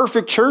for the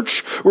perfect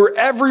church where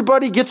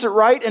everybody gets it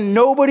right and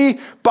nobody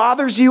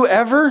bothers you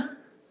ever,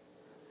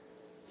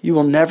 you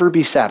will never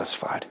be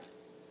satisfied.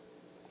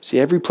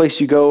 See, every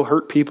place you go,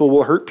 hurt people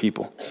will hurt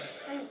people.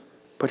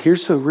 But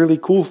here's the really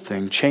cool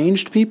thing.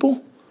 Changed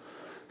people,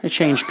 they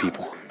change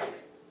people.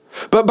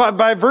 But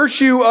by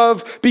virtue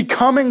of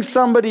becoming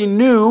somebody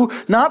new,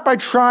 not by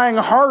trying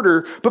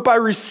harder, but by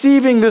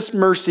receiving this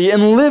mercy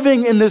and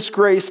living in this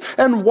grace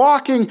and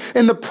walking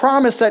in the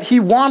promise that he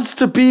wants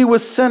to be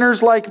with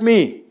sinners like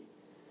me.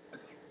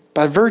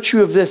 By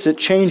virtue of this, it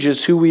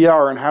changes who we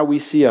are and how we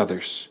see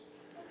others.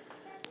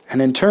 And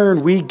in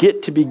turn, we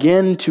get to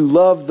begin to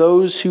love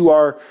those who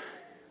are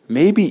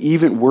maybe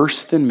even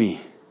worse than me.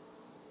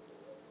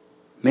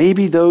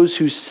 Maybe those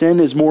whose sin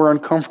is more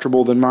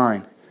uncomfortable than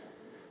mine.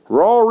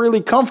 We're all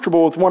really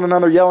comfortable with one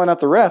another yelling at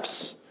the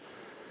refs.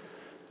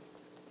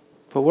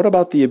 But what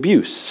about the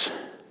abuse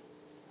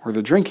or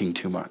the drinking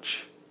too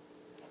much?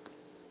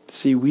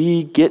 See,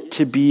 we get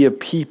to be a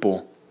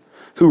people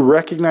who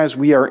recognize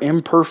we are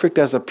imperfect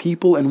as a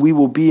people, and we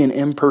will be an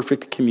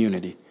imperfect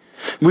community.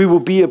 We will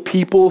be a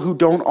people who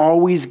don't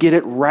always get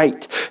it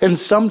right. And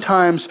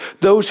sometimes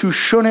those who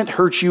shouldn't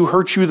hurt you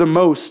the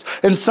most.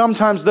 And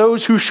sometimes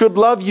those who should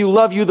love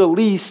you the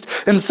least.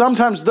 And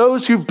sometimes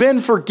those who've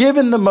been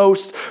forgiven the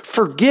most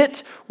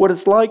forget what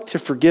it's like to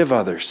forgive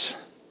others.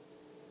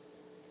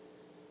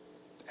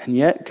 And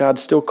yet God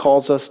still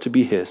calls us to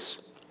be His.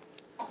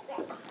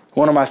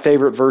 One of my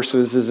favorite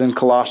verses is in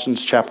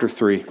Colossians chapter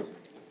 3.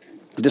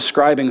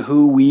 Describing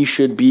who we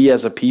should be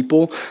as a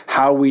people,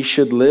 how we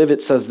should live.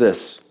 It says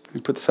this. Let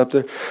me put this up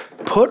there.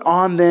 Put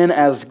on then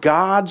as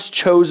God's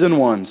chosen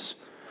ones,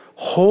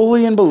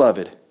 holy and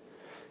beloved,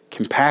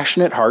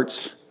 compassionate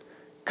hearts,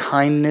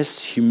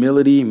 kindness,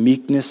 humility,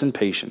 meekness, and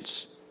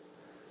patience.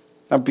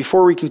 Now,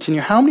 before we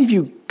continue, how many of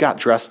you got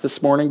dressed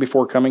this morning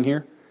before coming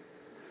here?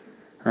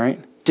 All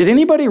right. Did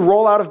anybody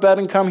roll out of bed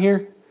and come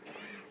here?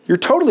 You're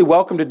totally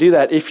welcome to do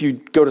that if you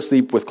go to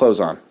sleep with clothes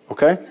on,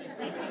 okay?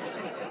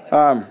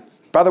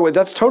 By the way,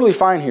 that's totally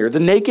fine here. The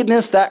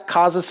nakedness, that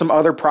causes some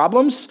other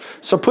problems,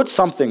 so put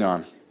something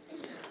on.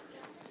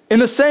 In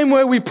the same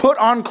way we put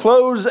on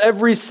clothes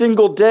every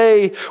single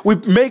day, we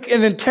make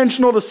an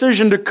intentional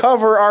decision to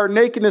cover our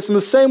nakedness. In the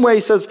same way,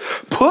 he says,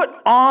 put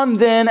on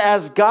then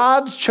as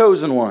God's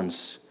chosen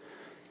ones,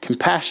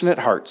 compassionate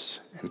hearts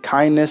and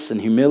kindness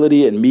and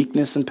humility and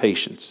meekness and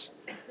patience.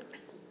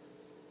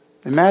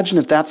 Imagine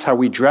if that's how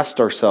we dressed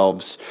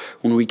ourselves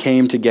when we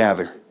came to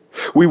gather.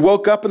 We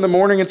woke up in the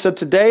morning and said,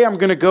 today I'm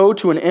going to go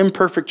to an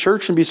imperfect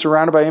church and be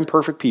surrounded by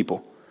imperfect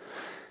people.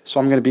 So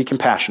I'm going to be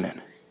compassionate,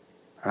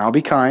 and I'll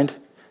be kind,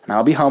 and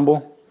I'll be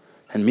humble,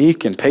 and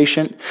meek and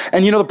patient.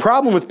 And the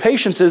problem with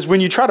patience is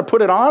when you try to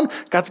put it on,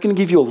 God's going to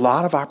give you a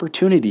lot of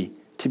opportunity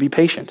to be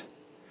patient.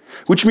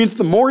 Which means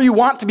the more you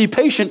want to be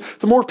patient,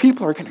 the more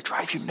people are going to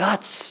drive you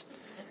nuts.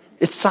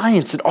 It's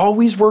science. It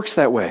always works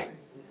that way.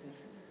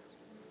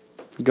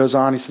 He goes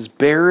on, he says,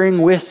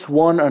 bearing with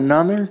one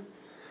another,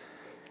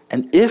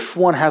 and if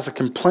one has a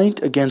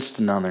complaint against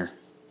another,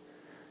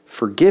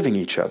 forgiving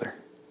each other.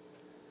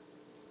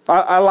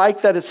 I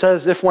like that it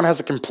says if one has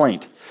a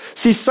complaint.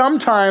 See,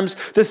 sometimes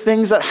the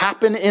things that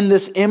happen in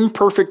this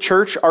imperfect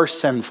church are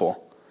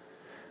sinful.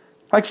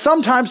 Like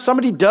sometimes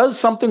somebody does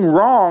something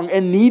wrong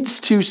and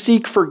needs to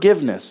seek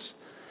forgiveness.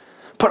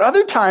 But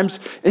other times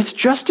it's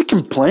just a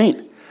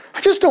complaint. I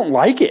just don't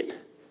like it.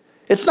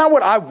 It's not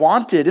what I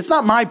wanted. It's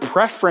not my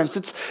preference.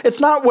 It's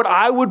not what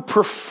I would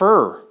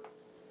prefer.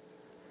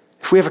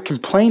 If we have a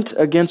complaint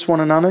against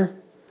one another,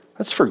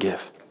 let's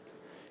forgive.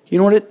 You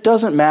know what? It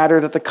doesn't matter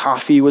that the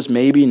coffee was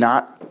maybe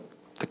not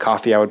the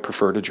coffee I would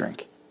prefer to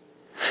drink.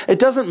 It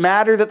doesn't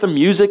matter that the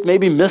music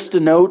maybe missed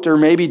a note or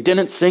maybe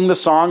didn't sing the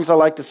songs I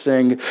like to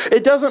sing.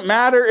 It doesn't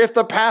matter if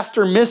the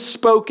pastor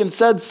misspoke and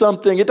said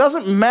something. It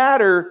doesn't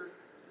matter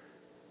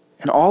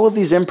in all of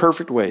these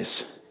imperfect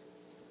ways.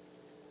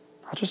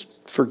 I'll just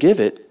forgive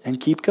it and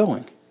keep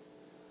going.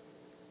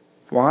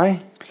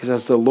 Why? Because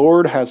as the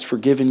Lord has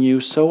forgiven you,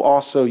 so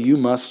also you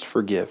must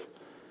forgive.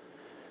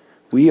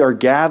 We are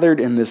gathered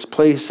in this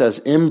place as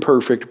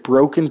imperfect,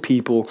 broken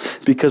people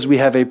because we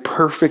have a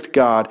perfect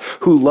God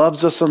who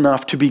loves us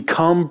enough to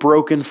become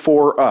broken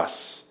for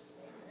us.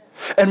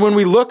 And when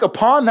we look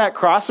upon that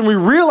cross and we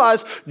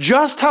realize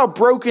just how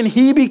broken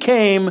He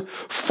became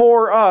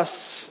for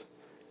us,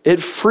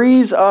 it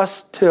frees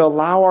us to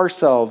allow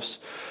ourselves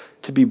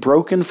to be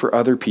broken for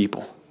other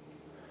people.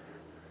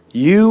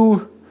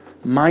 You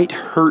might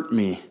hurt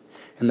me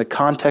in the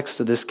context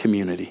of this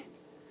community.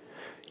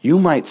 You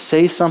might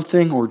say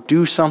something or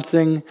do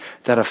something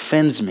that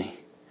offends me,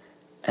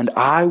 and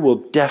I will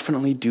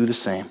definitely do the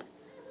same.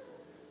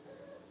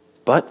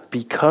 But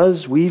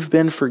because we've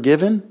been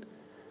forgiven,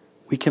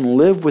 we can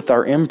live with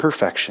our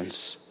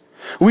imperfections.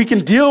 We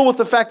can deal with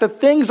the fact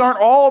that things aren't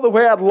all the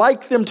way I'd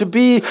like them to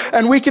be,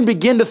 and we can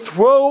begin to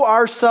throw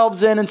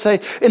ourselves in and say,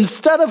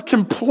 instead of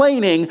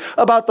complaining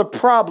about the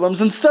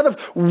problems, instead of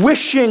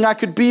wishing I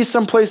could be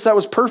someplace that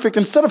was perfect,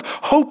 instead of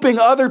hoping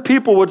other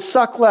people would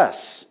suck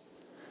less,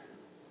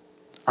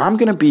 I'm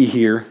going to be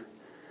here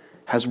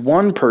as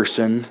one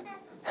person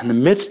in the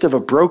midst of a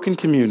broken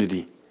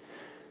community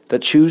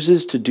that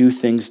chooses to do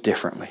things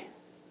differently.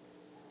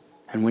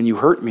 And when you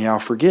hurt me, I'll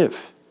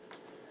forgive.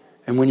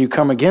 And when you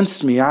come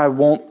against me, I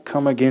won't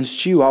come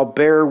against you. I'll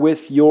bear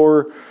with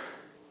your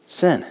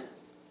sin.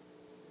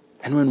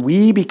 And when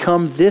we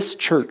become this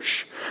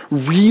church,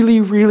 really,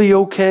 really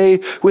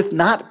okay with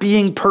not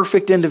being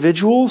perfect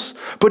individuals,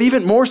 but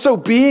even more so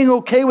being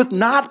okay with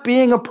not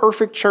being a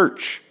perfect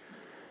church,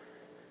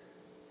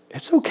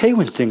 it's okay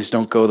when things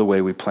don't go the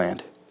way we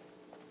planned.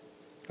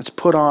 Let's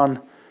put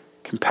on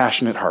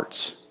compassionate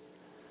hearts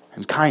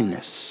and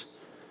kindness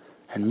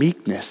and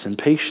meekness and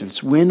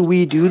patience. When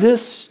we do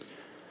this,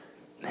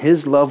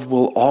 His love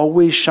will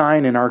always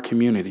shine in our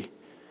community.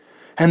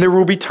 And there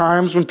will be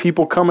times when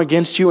people come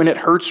against you and it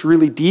hurts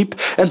really deep.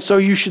 And so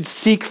you should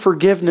seek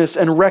forgiveness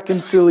and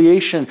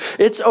reconciliation.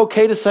 It's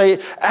okay to say,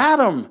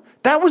 Adam,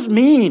 that was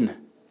mean.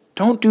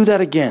 Don't do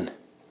that again.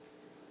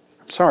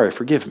 I'm sorry,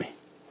 forgive me.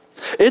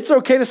 It's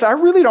okay to say, I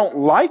really don't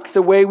like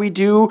the way we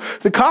do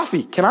the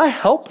coffee. Can I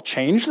help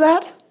change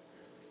that?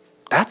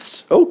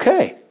 That's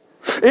okay.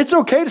 It's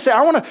okay to say,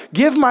 I want to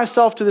give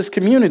myself to this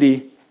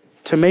community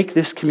to make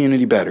this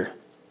community better.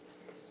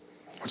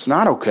 What's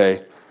not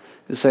okay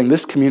is saying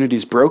this community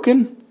is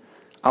broken,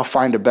 I'll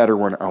find a better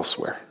one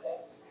elsewhere.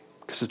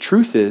 Because the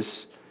truth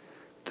is,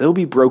 they'll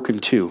be broken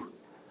too.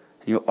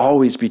 And you'll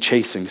always be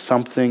chasing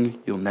something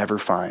you'll never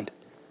find,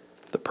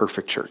 the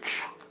perfect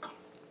church.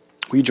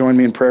 Will you join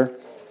me in prayer?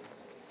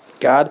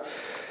 God,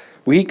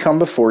 we come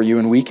before you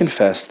and we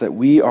confess that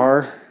we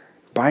are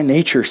by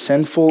nature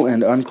sinful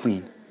and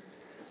unclean.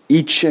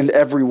 Each and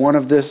every one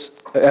of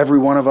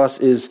us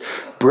is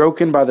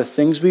broken by the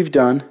things we've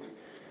done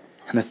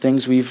and the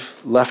things we've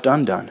left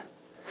undone.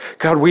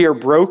 God, we are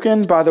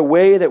broken by the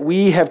way that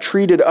we have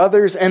treated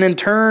others, and in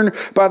turn,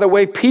 by the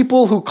way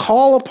people who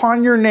call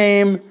upon your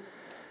name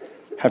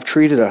have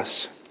treated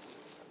us.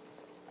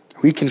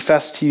 We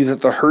confess to you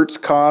that the hurts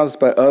caused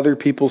by other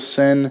people's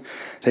sin,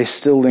 they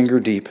still linger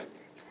deep.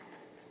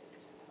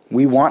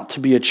 We want to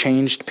be a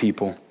changed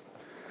people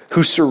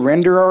who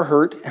surrender our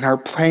hurt and our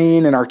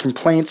pain and our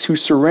complaints, who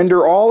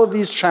surrender all of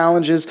these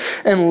challenges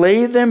and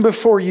lay them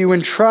before you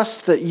and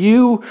trust that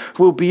you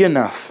will be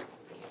enough.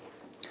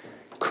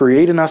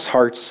 Create in us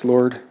hearts,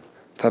 Lord,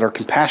 that are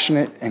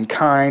compassionate and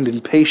kind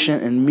and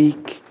patient and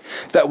meek,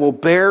 that will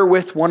bear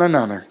with one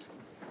another.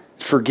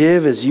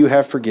 Forgive as you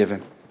have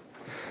forgiven.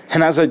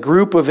 And as a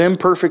group of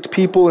imperfect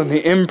people in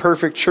the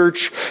imperfect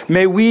church,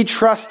 may we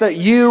trust that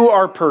you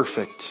are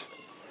perfect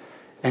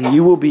and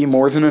you will be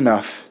more than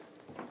enough.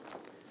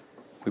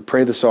 We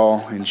pray this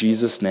all in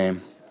Jesus'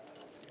 name.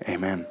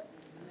 Amen.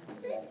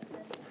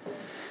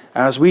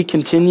 As we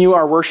continue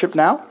our worship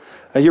now,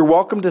 you're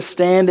welcome to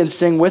stand and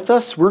sing with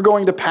us. We're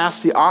going to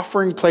pass the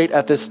offering plate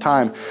at this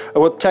time.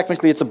 Well,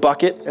 technically it's a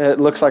bucket. It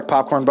looks like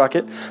popcorn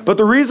bucket. But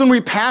the reason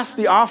we pass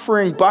the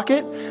offering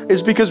bucket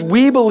is because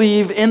we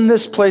believe in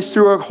this place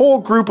through a whole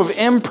group of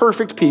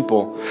imperfect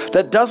people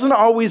that doesn't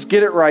always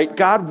get it right.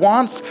 God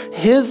wants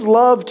his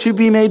love to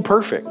be made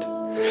perfect.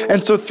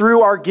 And so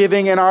through our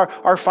giving and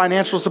our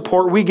financial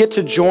support, we get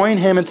to join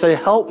him and say,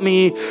 help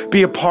me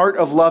be a part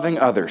of loving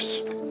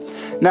others.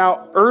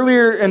 Now,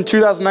 earlier in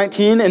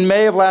 2019, in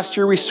May of last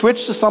year, we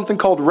switched to something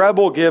called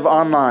Rebel Give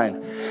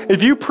Online.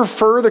 If you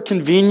prefer the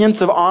convenience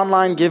of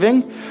online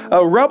giving,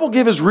 Rebel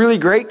Give is really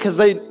great because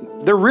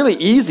they're really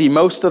easy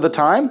most of the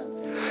time.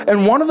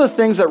 And one of the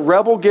things that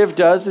Rebel Give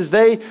does is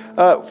they,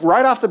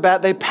 right off the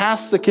bat, they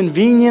pass the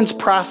convenience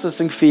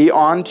processing fee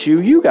on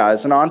to you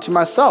guys and on to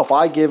myself.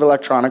 I give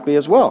electronically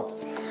as well.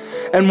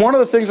 And one of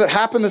the things that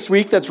happened this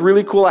week that's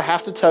really cool I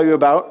have to tell you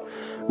about,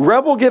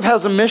 Rebel Give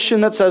has a mission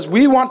that says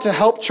we want to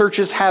help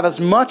churches have as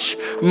much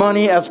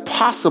money as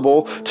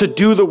possible to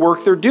do the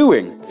work they're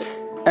doing.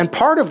 And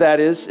part of that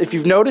is, if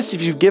you've noticed,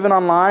 if you've given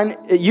online,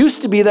 it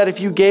used to be that if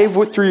you gave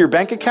through your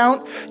bank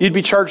account, you'd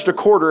be charged a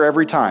quarter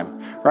every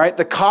time, right?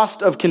 The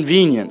cost of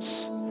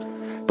convenience.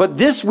 But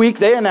this week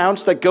they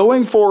announced that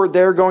going forward,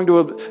 they're going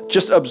to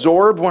just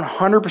absorb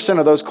 100%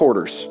 of those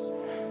quarters.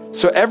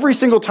 So every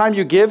single time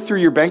you give through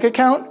your bank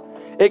account,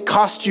 it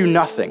costs you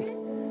nothing.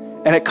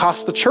 And it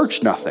costs the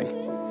church nothing,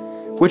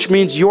 which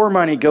means your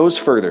money goes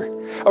further.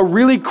 A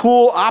really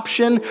cool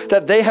option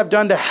that they have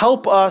done to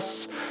help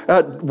us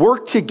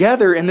work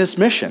together in this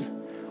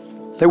mission,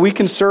 that we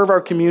can serve our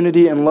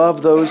community and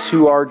love those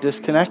who are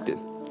disconnected.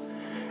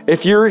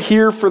 If you're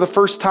here for the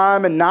first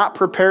time and not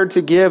prepared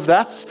to give,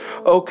 that's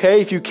okay.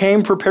 If you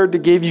came prepared to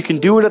give, you can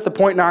do it at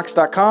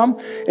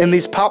thepointknox.com in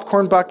these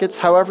popcorn buckets.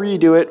 However you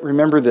do it,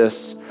 remember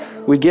this.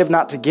 We give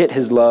not to get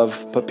his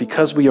love, but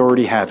because we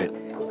already have it.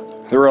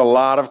 There were a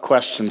lot of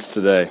questions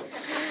today,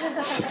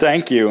 so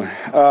thank you.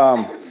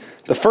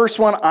 The first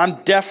one I'm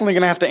definitely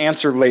going to have to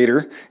answer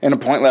later in a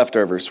point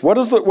leftovers. What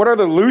are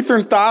the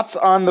Lutheran thoughts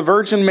on the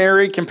Virgin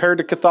Mary compared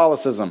to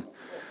Catholicism?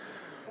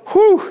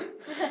 Whew.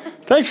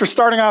 Thanks for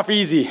starting off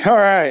easy. All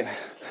right.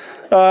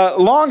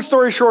 Long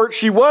story short,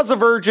 she was a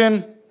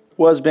virgin,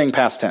 was being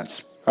past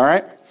tense. All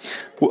right.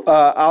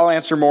 I'll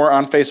answer more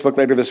on Facebook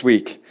later this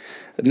week.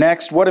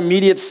 Next, what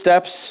immediate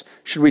steps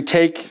should we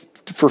take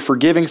for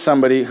forgiving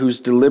somebody who's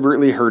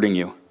deliberately hurting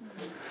you?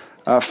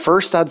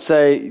 First, I'd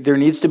say there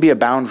needs to be a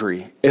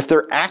boundary. If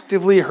they're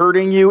actively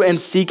hurting you and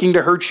seeking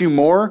to hurt you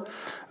more,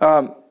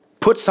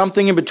 put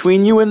something in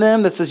between you and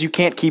them that says you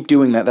can't keep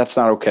doing that. That's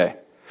not okay.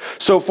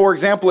 So, for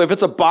example, if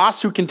it's a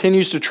boss who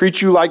continues to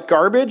treat you like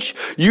garbage,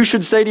 you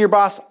should say to your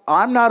boss,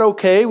 I'm not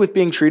okay with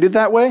being treated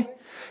that way.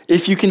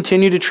 If you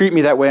continue to treat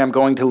me that way, I'm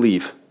going to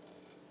leave.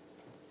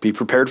 Be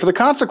prepared for the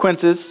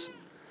consequences,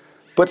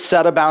 but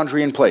set a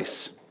boundary in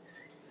place.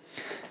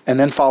 And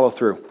then follow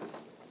through.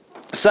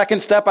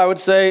 Second step, I would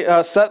say,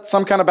 set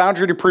some kind of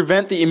boundary to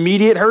prevent the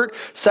immediate hurt.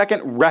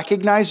 Second,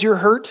 recognize your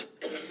hurt.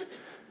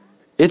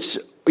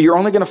 You're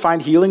only going to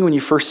find healing when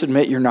you first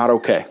admit you're not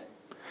okay.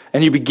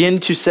 And you begin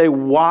to say,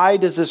 why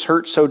does this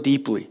hurt so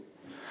deeply?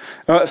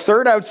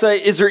 Third, I would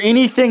say, is there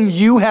anything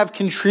you have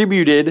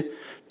contributed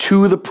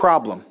to the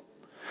problem?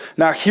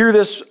 Now, hear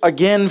this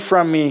again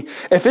from me.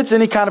 If it's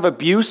any kind of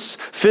abuse,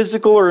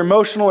 physical or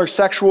emotional or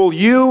sexual,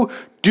 you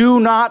do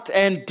not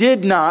and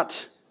did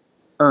not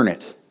earn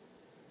it.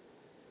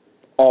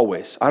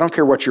 Always. I don't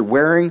care what you're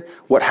wearing,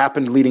 what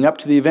happened leading up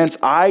to the events.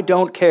 I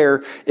don't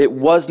care. It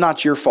was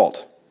not your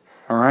fault.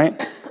 All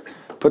right?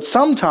 But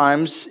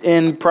sometimes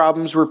in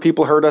problems where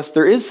people hurt us,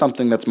 there is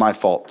something that's my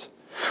fault.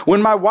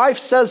 When my wife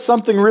says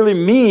something really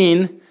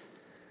mean,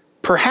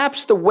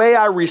 perhaps the way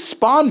I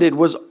responded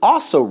was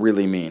also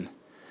really mean.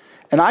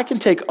 And I can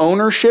take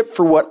ownership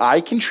for what I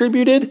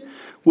contributed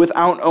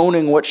without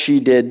owning what she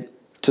did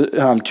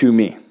to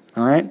me.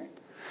 All right?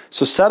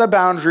 So set a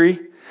boundary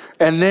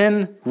and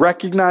then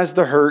recognize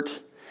the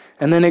hurt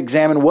and then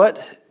examine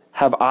what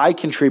have I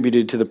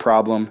contributed to the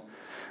problem.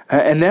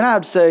 And then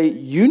I'd say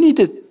you need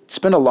to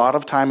spend a lot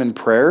of time in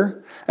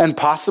prayer and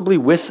possibly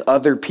with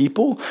other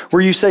people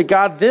where you say,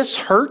 God, this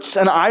hurts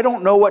and I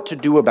don't know what to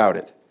do about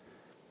it.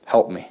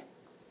 Help me.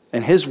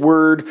 And his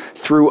word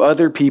through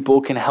other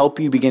people can help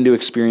you begin to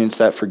experience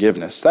that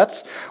forgiveness.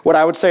 That's what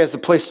I would say is the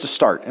place to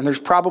start. And there's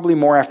probably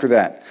more after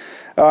that.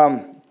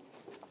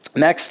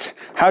 Next,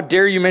 how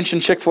dare you mention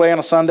Chick-fil-A on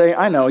a Sunday?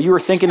 I know, you were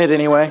thinking it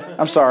anyway.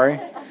 I'm sorry.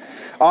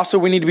 Also,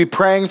 we need to be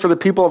praying for the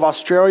people of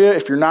Australia.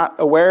 If you're not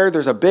aware,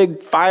 there's a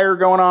big fire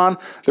going on.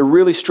 They're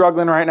really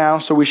struggling right now,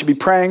 so we should be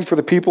praying for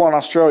the people in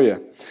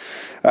Australia.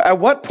 At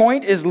what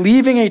point is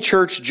leaving a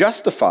church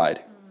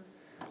justified?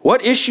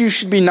 What issues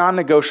should be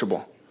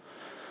non-negotiable?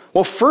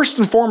 Well, first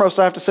and foremost,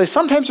 I have to say,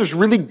 sometimes there's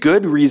really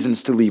good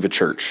reasons to leave a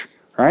church,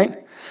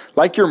 right?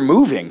 Like you're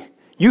moving.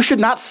 You should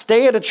not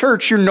stay at a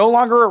church you're no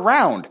longer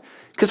around,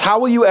 because how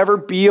will you ever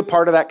be a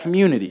part of that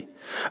community?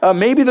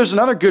 Maybe there's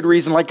another good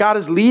reason, like God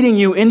is leading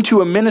you into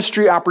a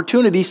ministry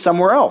opportunity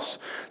somewhere else.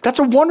 That's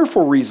a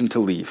wonderful reason to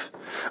leave.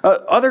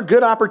 Other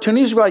good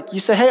opportunities, like you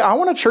say, hey, I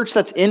want a church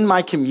that's in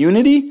my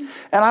community,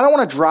 and I don't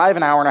want to drive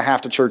an hour and a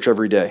half to church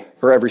every day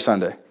or every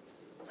Sunday.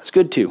 That's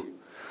good too.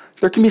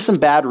 There can be some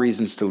bad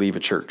reasons to leave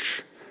a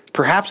church.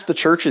 Perhaps the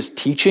church is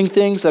teaching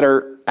things that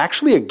are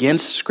actually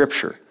against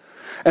Scripture,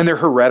 and they're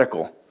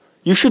heretical.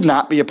 You should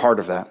not be a part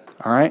of that,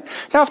 all right?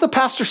 Now, if the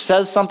pastor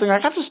says something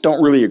like, I just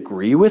don't really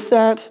agree with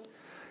that,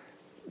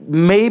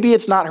 maybe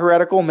it's not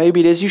heretical, maybe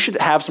it is. You should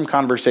have some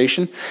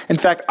conversation. In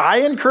fact,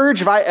 I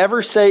encourage, if I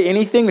ever say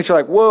anything that you're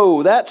like,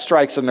 whoa, that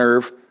strikes a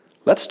nerve,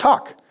 let's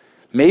talk.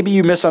 Maybe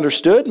you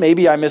misunderstood.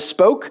 Maybe I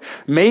misspoke.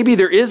 Maybe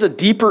there is a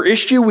deeper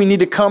issue we need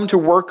to come to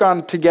work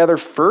on together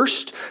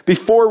first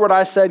before what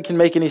I said can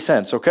make any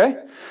sense,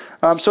 okay?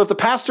 So if the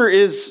pastor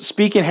is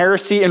speaking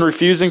heresy and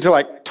refusing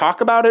to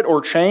talk about it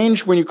or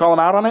change when you call him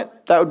out on it,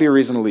 that would be a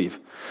reason to leave.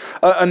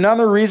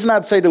 Another reason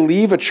I'd say to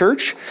leave a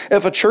church,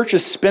 if a church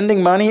is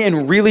spending money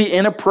in really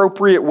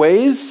inappropriate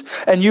ways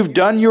and you've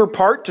done your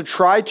part to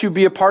try to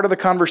be a part of the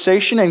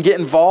conversation and get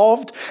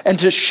involved and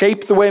to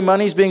shape the way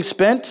money's being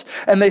spent,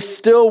 and they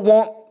still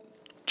won't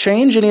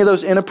change any of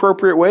those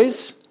inappropriate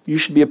ways, you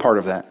should be a part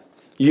of that.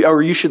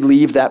 You should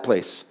leave that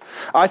place.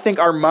 I think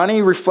our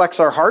money reflects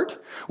our heart,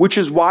 which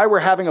is why we're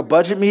having a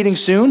budget meeting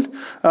soon.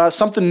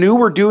 Something new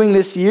we're doing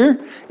this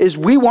year is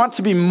we want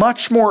to be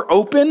much more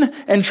open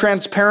and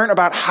transparent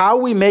about how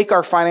we make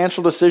our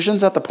financial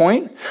decisions at the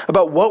point,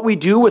 about what we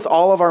do with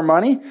all of our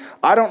money.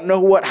 I don't know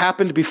what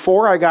happened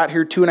before I got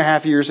here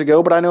 2.5 years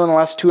ago, but I know in the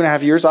last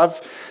 2.5 years,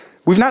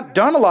 we've not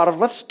done a lot of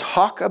let's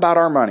talk about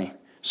our money.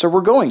 So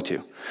we're going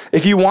to.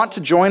 If you want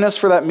to join us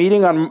for that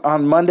meeting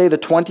on Monday the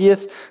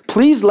 20th,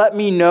 please let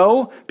me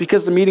know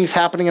because the meeting's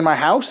happening in my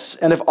house.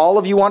 And if all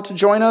of you want to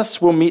join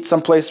us, we'll meet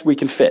someplace we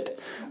can fit.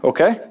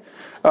 Okay?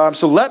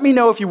 So let me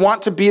know if you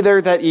want to be there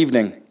that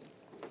evening.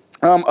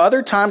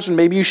 Other times when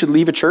maybe you should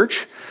leave a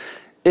church,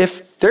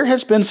 if there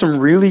has been some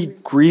really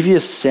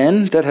grievous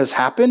sin that has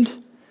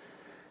happened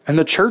and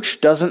the church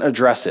doesn't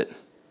address it,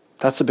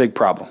 that's a big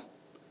problem.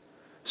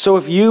 So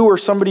if you or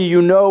somebody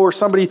you know or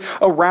somebody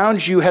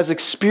around you has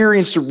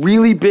experienced a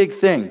really big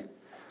thing,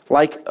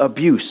 like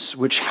abuse,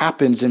 which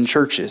happens in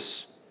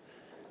churches,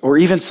 or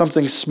even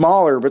something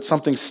smaller but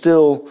something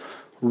still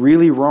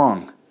really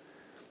wrong,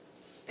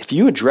 if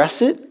you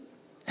address it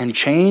and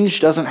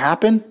change doesn't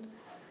happen,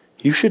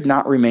 you should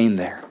not remain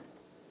there,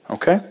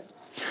 okay?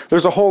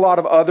 There's a whole lot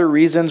of other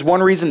reasons.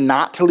 One reason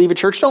not to leave a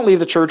church, don't leave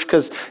the church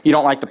because you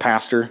don't like the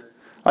pastor.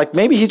 Like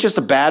maybe he's just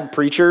a bad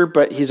preacher,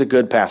 but he's a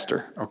good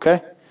pastor,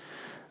 okay?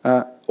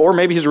 Or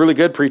maybe he's a really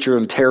good preacher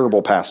and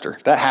terrible pastor.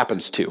 That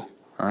happens too,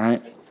 all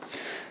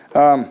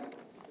right?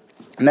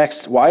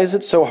 Next, why is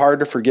it so hard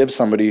to forgive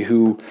somebody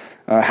who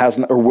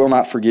hasn't or will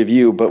not forgive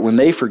you, but when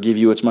they forgive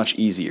you, it's much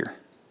easier?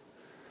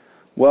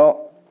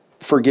 Well,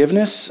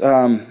 forgiveness,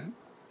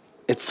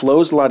 it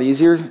flows a lot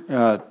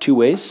easier two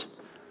ways.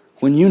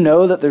 When you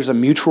know that there's a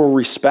mutual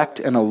respect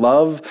and a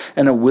love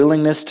and a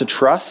willingness to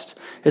trust,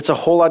 it's a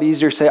whole lot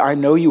easier to say, I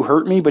know you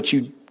hurt me, but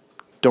you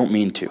don't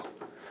mean to.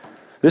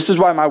 This is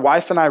why my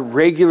wife and I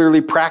regularly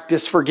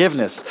practice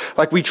forgiveness.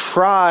 Like we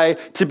try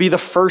to be the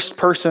first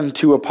person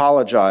to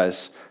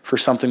apologize for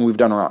something we've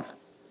done wrong.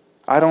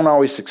 I don't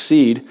always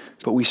succeed,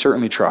 but we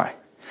certainly try.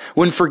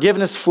 When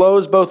forgiveness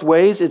flows both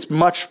ways, it's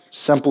much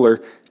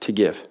simpler to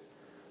give.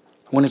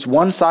 When it's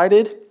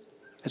one-sided,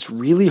 it's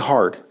really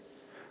hard.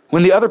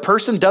 When the other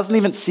person doesn't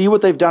even see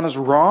what they've done as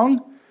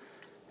wrong,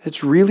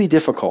 it's really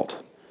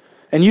difficult.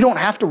 And you don't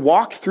have to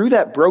walk through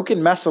that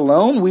broken mess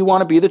alone. We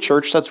want to be the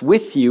church that's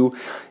with you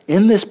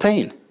in this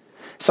pain.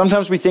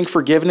 Sometimes we think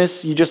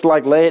forgiveness, you just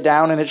lay it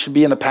down and it should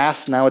be in the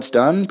past, now it's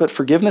done. But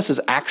forgiveness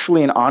is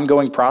actually an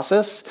ongoing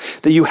process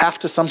that you have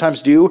to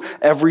sometimes do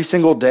every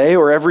single day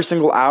or every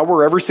single hour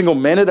or every single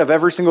minute of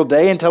every single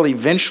day until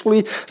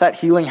eventually that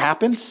healing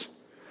happens.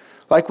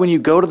 Like when you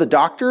go to the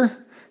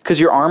doctor because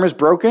your arm is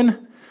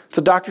broken,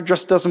 the doctor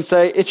just doesn't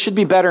say, it should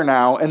be better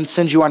now, and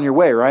sends you on your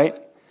way, right?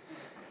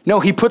 No,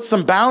 he puts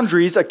some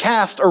boundaries, a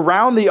cast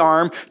around the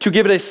arm to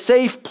give it a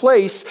safe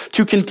place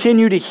to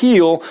continue to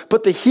heal,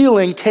 but the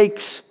healing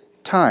takes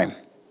time.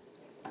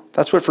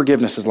 That's what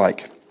forgiveness is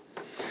like.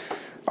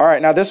 All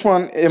right, now this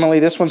one,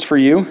 Emily, this one's for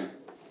you.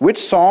 Which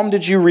psalm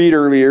did you read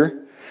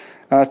earlier?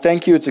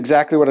 Thank you, it's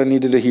exactly what I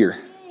needed to hear.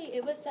 Hey,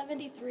 it was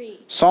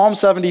 73. Psalm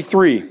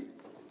 73.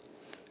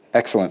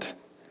 Excellent.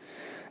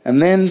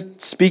 And then,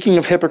 speaking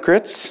of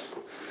hypocrites,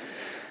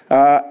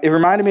 it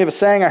reminded me of a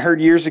saying I heard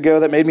years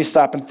ago that made me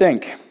stop and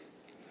think.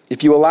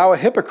 If you allow a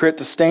hypocrite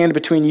to stand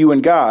between you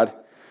and God,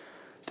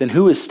 then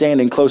who is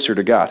standing closer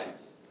to God?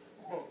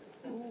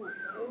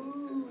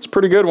 It's a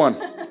pretty good one.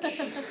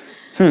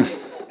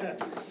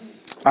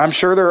 I'm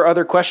sure there are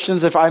other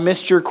questions. If I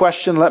missed your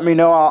question, let me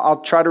know. I'll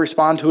try to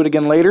respond to it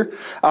again later.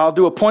 I'll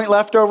do a point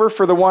leftover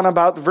for the one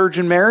about the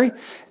Virgin Mary.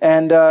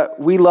 And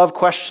we love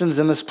questions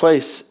in this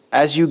place.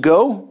 As you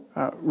go,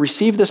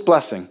 receive this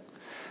blessing.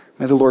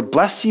 May the Lord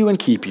bless you and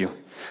keep you.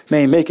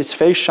 May he make his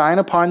face shine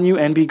upon you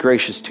and be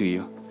gracious to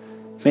you.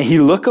 May he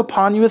look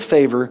upon you with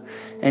favor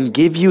and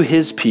give you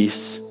his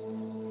peace.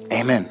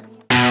 Amen.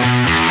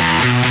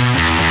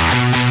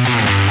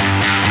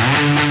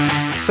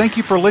 Thank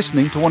you for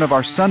listening to one of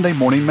our Sunday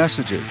morning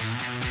messages.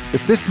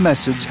 If this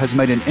message has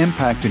made an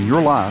impact in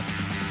your life,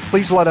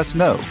 please let us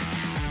know.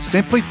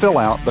 Simply fill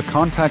out the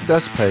Contact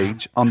Us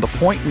page on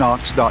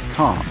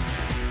thepointknox.com.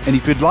 And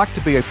if you'd like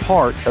to be a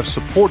part of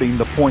supporting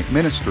the Point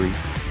Ministry,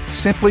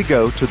 simply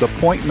go to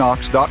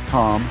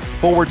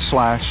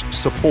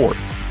thepointknox.com/support.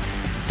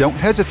 Don't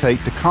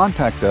hesitate to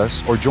contact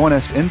us or join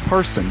us in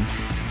person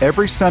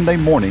every Sunday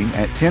morning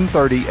at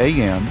 10:30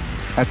 a.m.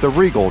 at the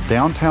Regal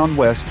Downtown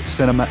West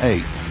Cinema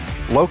 8,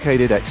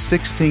 located at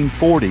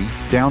 1640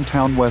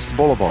 Downtown West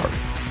Boulevard.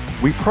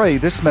 We pray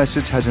this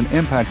message has an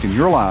impact in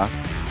your life,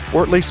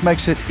 or at least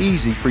makes it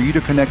easy for you to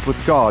connect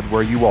with God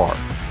where you are.